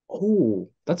 Oh,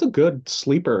 that's a good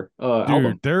sleeper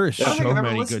album. There is so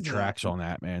many good tracks on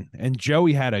that, man. And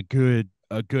Joey had a good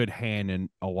hand in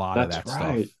a lot of that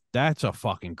stuff. That's a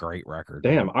fucking great record.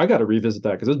 Damn, man. I got to revisit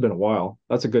that because it's been a while.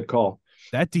 That's a good call.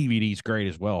 That DVD is great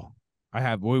as well.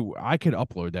 I could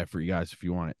upload that for you guys if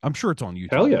you want it. I'm sure it's on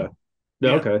YouTube. Hell yeah.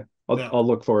 Yeah, okay. I'll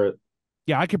look for it.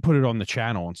 Yeah, I could put it on the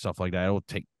channel and stuff like that. It'll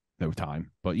take no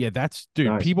time. But yeah, that's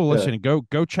Nice. People listening,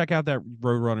 go check out that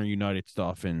Roadrunner United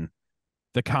stuff, and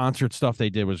the concert stuff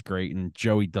they did was great, and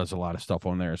Joey does a lot of stuff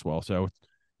on there as well. So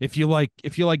if you like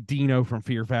Dino from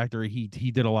Fear Factory, he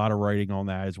did a lot of writing on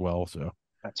that as well. So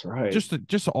that's right. Just an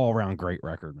all around great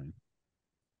record, man.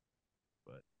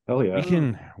 But hell yeah.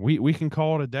 We can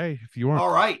call it a day if you want.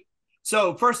 All right.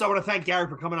 So first, I want to thank Garry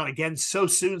for coming on again so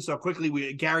soon, so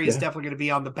quickly. Garry is definitely going to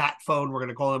be on the bat phone. We're going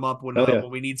to call him up when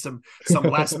we need some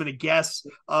last minute guests.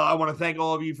 I want to thank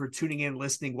all of you for tuning in,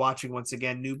 listening, watching once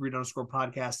again.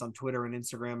 NewBreed_podcast on Twitter and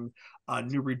Instagram.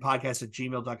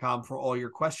 NewBreedPodcast@gmail.com for all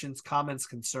your questions, comments,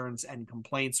 concerns, and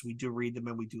complaints. We do read them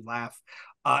and we do laugh.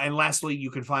 And lastly, you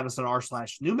can find us on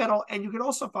r/numetal, and you can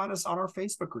also find us on our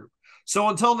Facebook group. So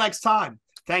until next time,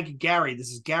 thank you, Garry. This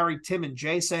is Garry, Tim, and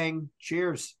Jay saying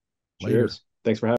cheers. Cheers. Thanks for having me.